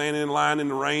people standing in line in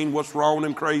the rain. What's wrong with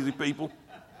them crazy people?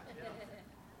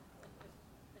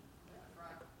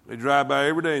 They drive by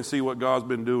every day and see what God's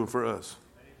been doing for us.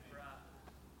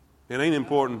 It ain't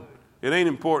important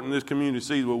this community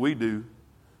sees what we do,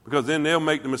 because then they'll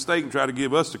make the mistake and try to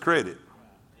give us the credit.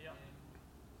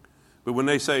 But when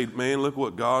they say, man, look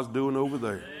what God's doing over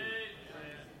there.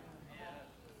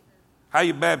 How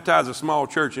you baptize a small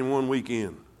church in one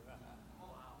weekend?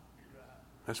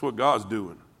 That's what God's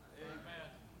doing.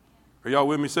 Are y'all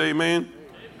with me? Say amen.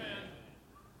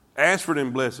 Ask for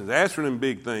them blessings. Ask for them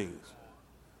big things.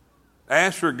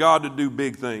 Ask for God to do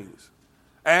big things.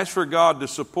 Ask for God to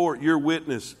support your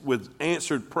witness with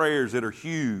answered prayers that are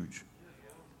huge.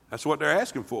 That's what they're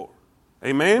asking for.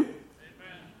 Amen?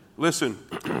 Listen.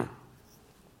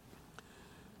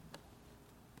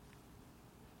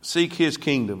 Seek his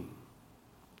kingdom.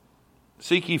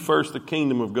 Seek ye first the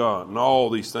kingdom of God, and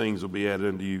all these things will be added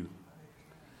unto you.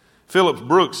 Phillips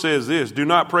Brooks says this: do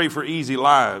not pray for easy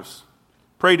lives.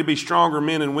 Pray to be stronger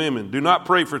men and women. Do not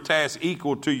pray for tasks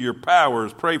equal to your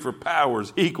powers. Pray for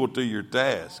powers equal to your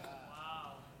task.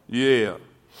 Yeah.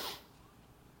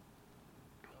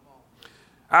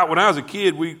 When I was a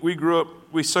kid, we grew up,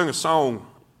 we sung a song,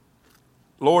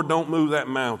 Lord, don't move that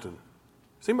mountain.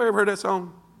 Has anybody ever heard that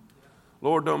song?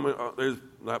 Lord, don't move. There's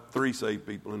like 3 saved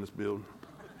people in this building.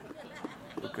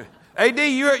 Okay. AD,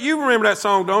 you remember that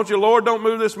song, don't you? Lord, don't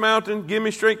move this mountain. Give me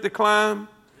strength to climb.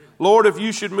 Lord, if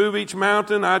you should move each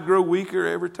mountain, I'd grow weaker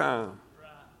every time.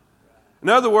 In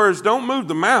other words, don't move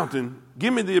the mountain.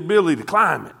 Give me the ability to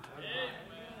climb it.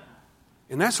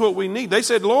 And that's what we need. They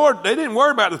said, Lord, they didn't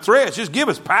worry about the threats. Just give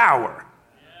us power.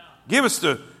 Give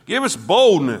us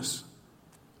boldness.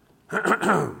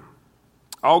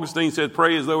 Augustine said,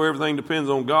 pray as though everything depends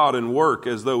on God, and work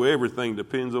as though everything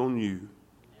depends on you.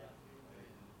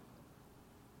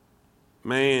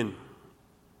 Man,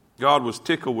 God was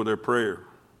tickled with their prayer.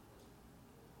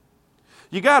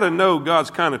 You got to know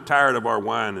God's kind of tired of our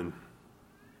whining.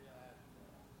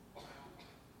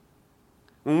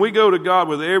 When we go to God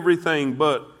with everything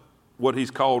but what he's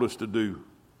called us to do.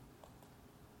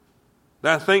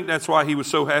 I think that's why he was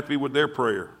so happy with their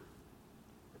prayer.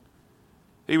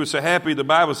 He was so happy, the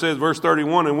Bible says, verse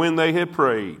 31, and when they had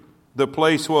prayed, the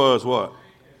place was what?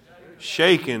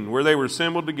 Shaken, where they were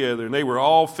assembled together, and they were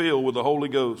all filled with the Holy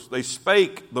Ghost. They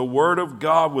spake the word of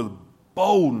God with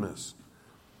boldness.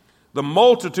 The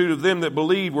multitude of them that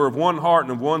believed were of one heart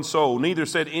and of one soul. Neither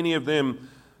said any of them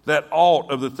that aught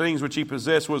of the things which he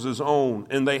possessed was his own.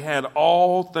 And they had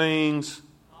all things.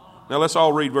 Now let's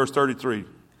all read verse 33.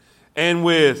 And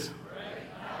with...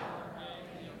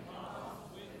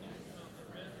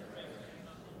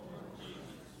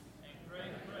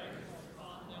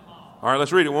 All right,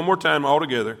 let's read it one more time all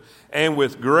together. And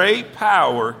with great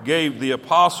power gave the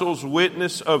apostles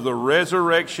witness of the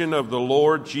resurrection of the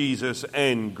Lord Jesus,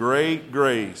 and great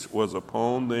grace was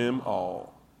upon them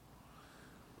all.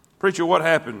 Preacher, what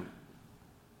happened?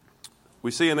 We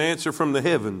see an answer from the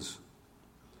heavens.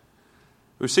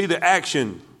 We see the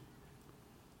action.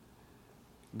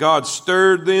 God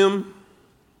stirred them.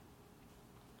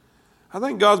 I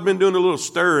think God's been doing a little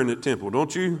stir in the temple,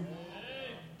 don't you?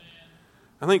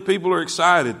 I think people are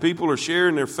excited. People are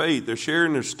sharing their faith. They're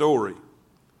sharing their story.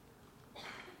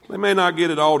 They may not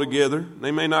get it all together. They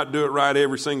may not do it right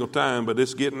every single time, but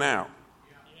it's getting out.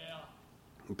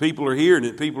 And people are hearing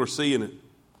it. People are seeing it.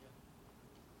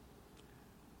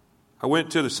 I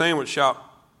went to the sandwich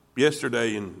shop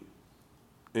yesterday,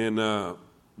 and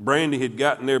Brandy had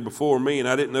gotten there before me, and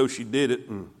I didn't know she did it.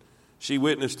 And she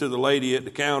witnessed to the lady at the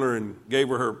counter and gave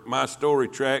her my story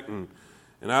tract, and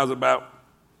I was about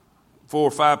 4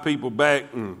 or 5 people back,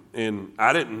 and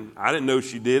I didn't know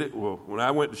she did it. Well, when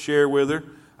I went to share with her,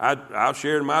 I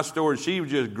shared my story. She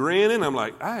was just grinning. I'm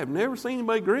like, I have never seen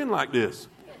anybody grin like this.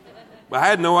 But I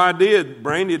had no idea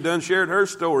Brandy had done shared her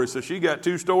story, so she got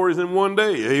 2 stories in one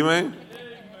day. Amen.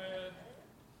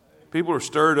 People are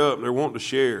stirred up. They're wanting to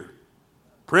share.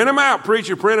 Print them out,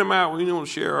 preacher. Print them out. We want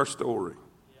to share our story.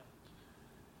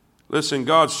 Listen,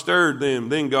 God stirred them,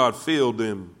 then God filled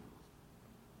them.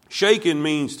 Shaken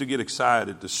means to get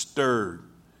excited, to stir,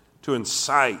 to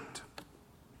incite.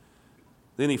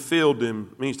 Then he filled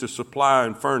them, means to supply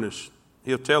and furnish.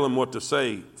 He'll tell them what to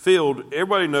say. Filled,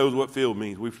 everybody knows what filled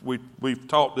means. We've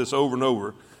taught this over and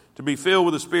over. To be filled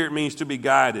with the Spirit means to be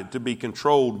guided, to be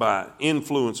controlled by,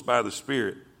 influenced by the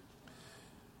Spirit.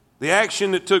 The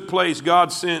action that took place,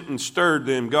 God sent and stirred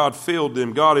them. God filled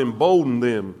them. God emboldened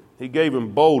them. He gave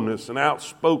them boldness and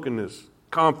outspokenness,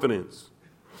 confidence.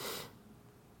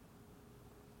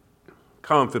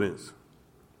 Confidence.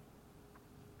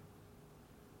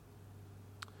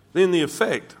 Then the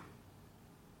effect.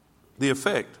 The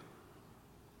effect.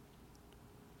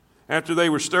 After they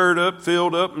were stirred up,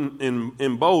 filled up, and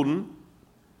emboldened,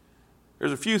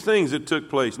 there's a few things that took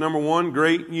place. Number one,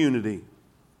 great unity.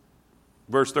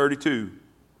 Verse 32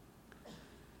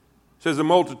 says, the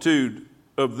multitude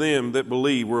of them that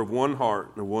believe were of one heart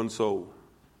and of one soul.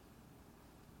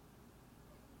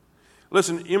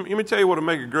 Listen, let me tell you what will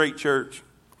make a great church.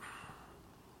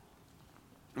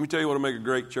 Let me tell you what will make a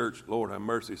great church. Lord, have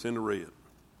mercy, it's in the red.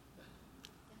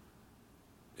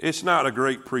 It's not a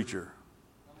great preacher.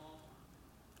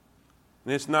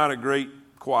 And it's not a great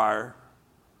choir.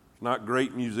 It's not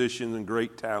great musicians and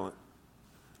great talent.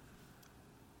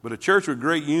 But a church with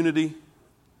great unity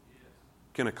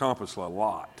can accomplish a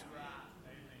lot.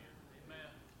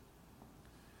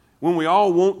 When we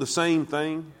all want the same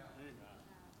thing,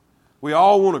 we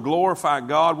all want to glorify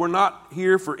God. We're not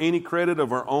here for any credit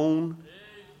of our own.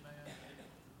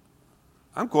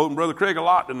 I'm quoting Brother Craig a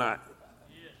lot tonight.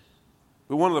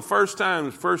 But one of the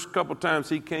first couple times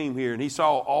he came here and he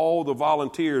saw all the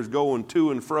volunteers going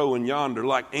to and fro in yonder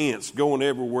like ants going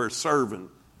everywhere serving.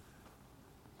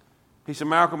 He said,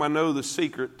 Malcolm, I know the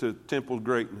secret to Temple's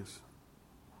greatness.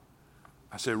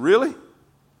 I said, really?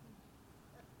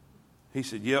 He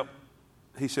said, yep.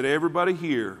 He said, everybody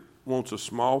here wants a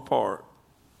small part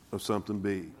of something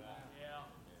big.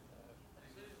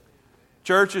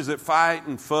 Churches that fight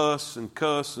and fuss and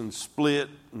cuss and split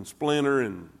and splinter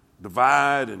and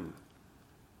divide, and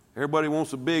everybody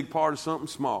wants a big part of something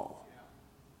small.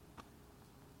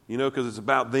 You know, because it's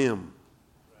about them.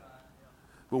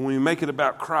 But when we make it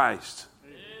about Christ,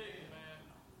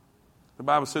 the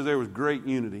Bible says there was great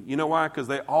unity. You know why? Because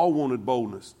they all wanted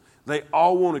boldness. They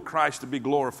all wanted Christ to be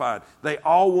glorified. They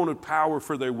all wanted power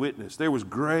for their witness. There was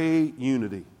great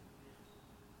unity.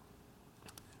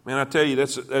 Man, I tell you,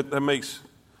 that makes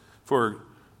for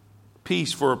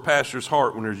peace for a pastor's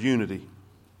heart when there's unity.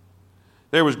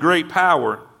 There was great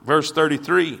power, verse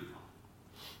 33.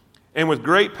 And with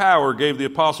great power gave the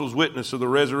apostles witness of the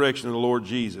resurrection of the Lord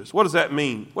Jesus. What does that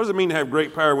mean? What does it mean to have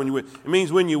great power when you witness? It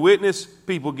means when you witness,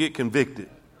 people get convicted.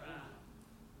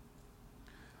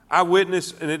 I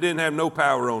witnessed and it didn't have no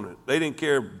power on it. They didn't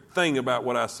care a thing about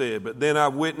what I said. But then I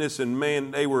witnessed and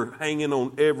man, they were hanging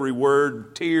on every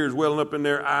word, tears welling up in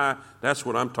their eye. That's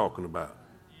what I'm talking about.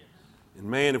 And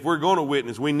man, if we're going to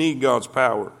witness, we need God's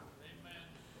power.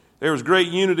 There was great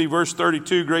unity, verse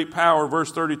 32, great power,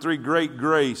 verse 33, great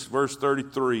grace, verse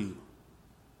 33.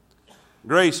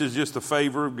 Grace is just the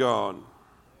favor of God.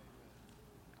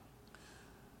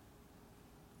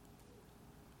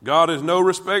 God is no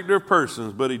respecter of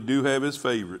persons, but he do have his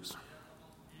favorites.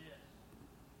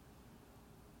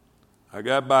 I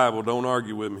got Bible, don't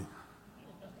argue with me.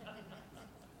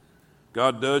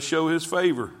 God does show his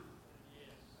favor.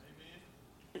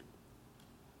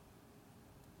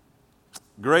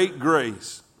 Great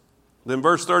grace. Then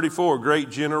verse 34, great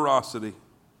generosity.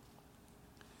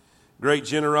 Great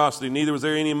generosity. Neither was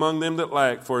there any among them that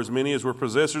lacked, for as many as were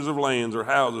possessors of lands or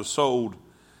houses sold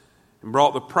and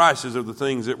brought the prices of the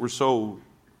things that were sold.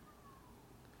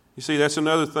 You see, that's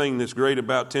another thing that's great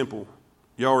about Temple.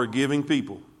 Y'all are giving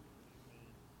people.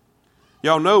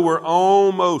 Y'all know we're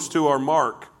almost to our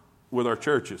mark with our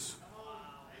churches.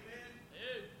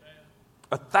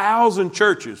 1,000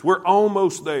 churches. We're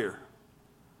almost there.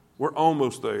 We're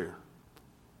almost there.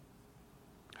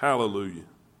 Hallelujah.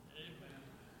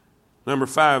 Number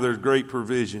 5, there's great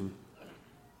provision.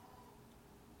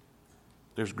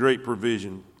 There's great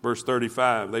provision. Verse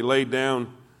 35, they laid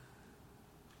down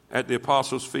at the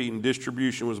apostles' feet, and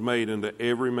distribution was made unto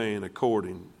every man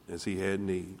according as he had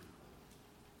need.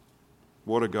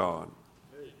 What a God.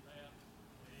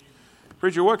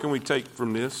 Preacher, what can we take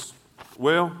from this?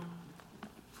 Well,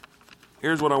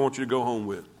 here's what I want you to go home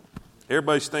with.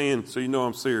 Everybody stand so you know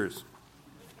I'm serious.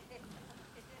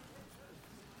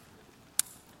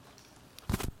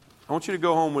 I want you to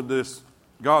go home with this.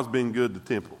 God's been good to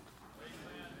Temple.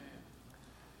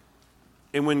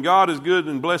 And when God is good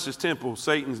and blesses Temple,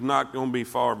 Satan's not going to be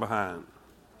far behind.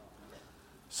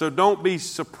 So don't be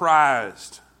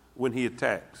surprised when he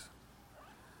attacks.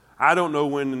 I don't know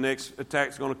when the next attack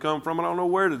is going to come from. I don't know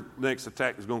where the next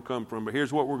attack is going to come from. But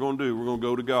here's what we're going to do. We're going to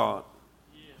go to God.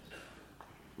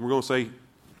 We're going to say,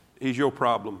 he's your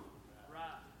problem.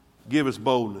 Give us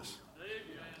boldness.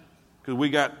 Because we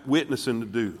got witnessing to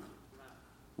do.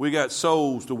 We got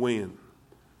souls to win.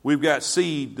 We've got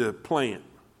seed to plant.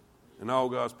 And all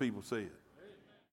God's people said.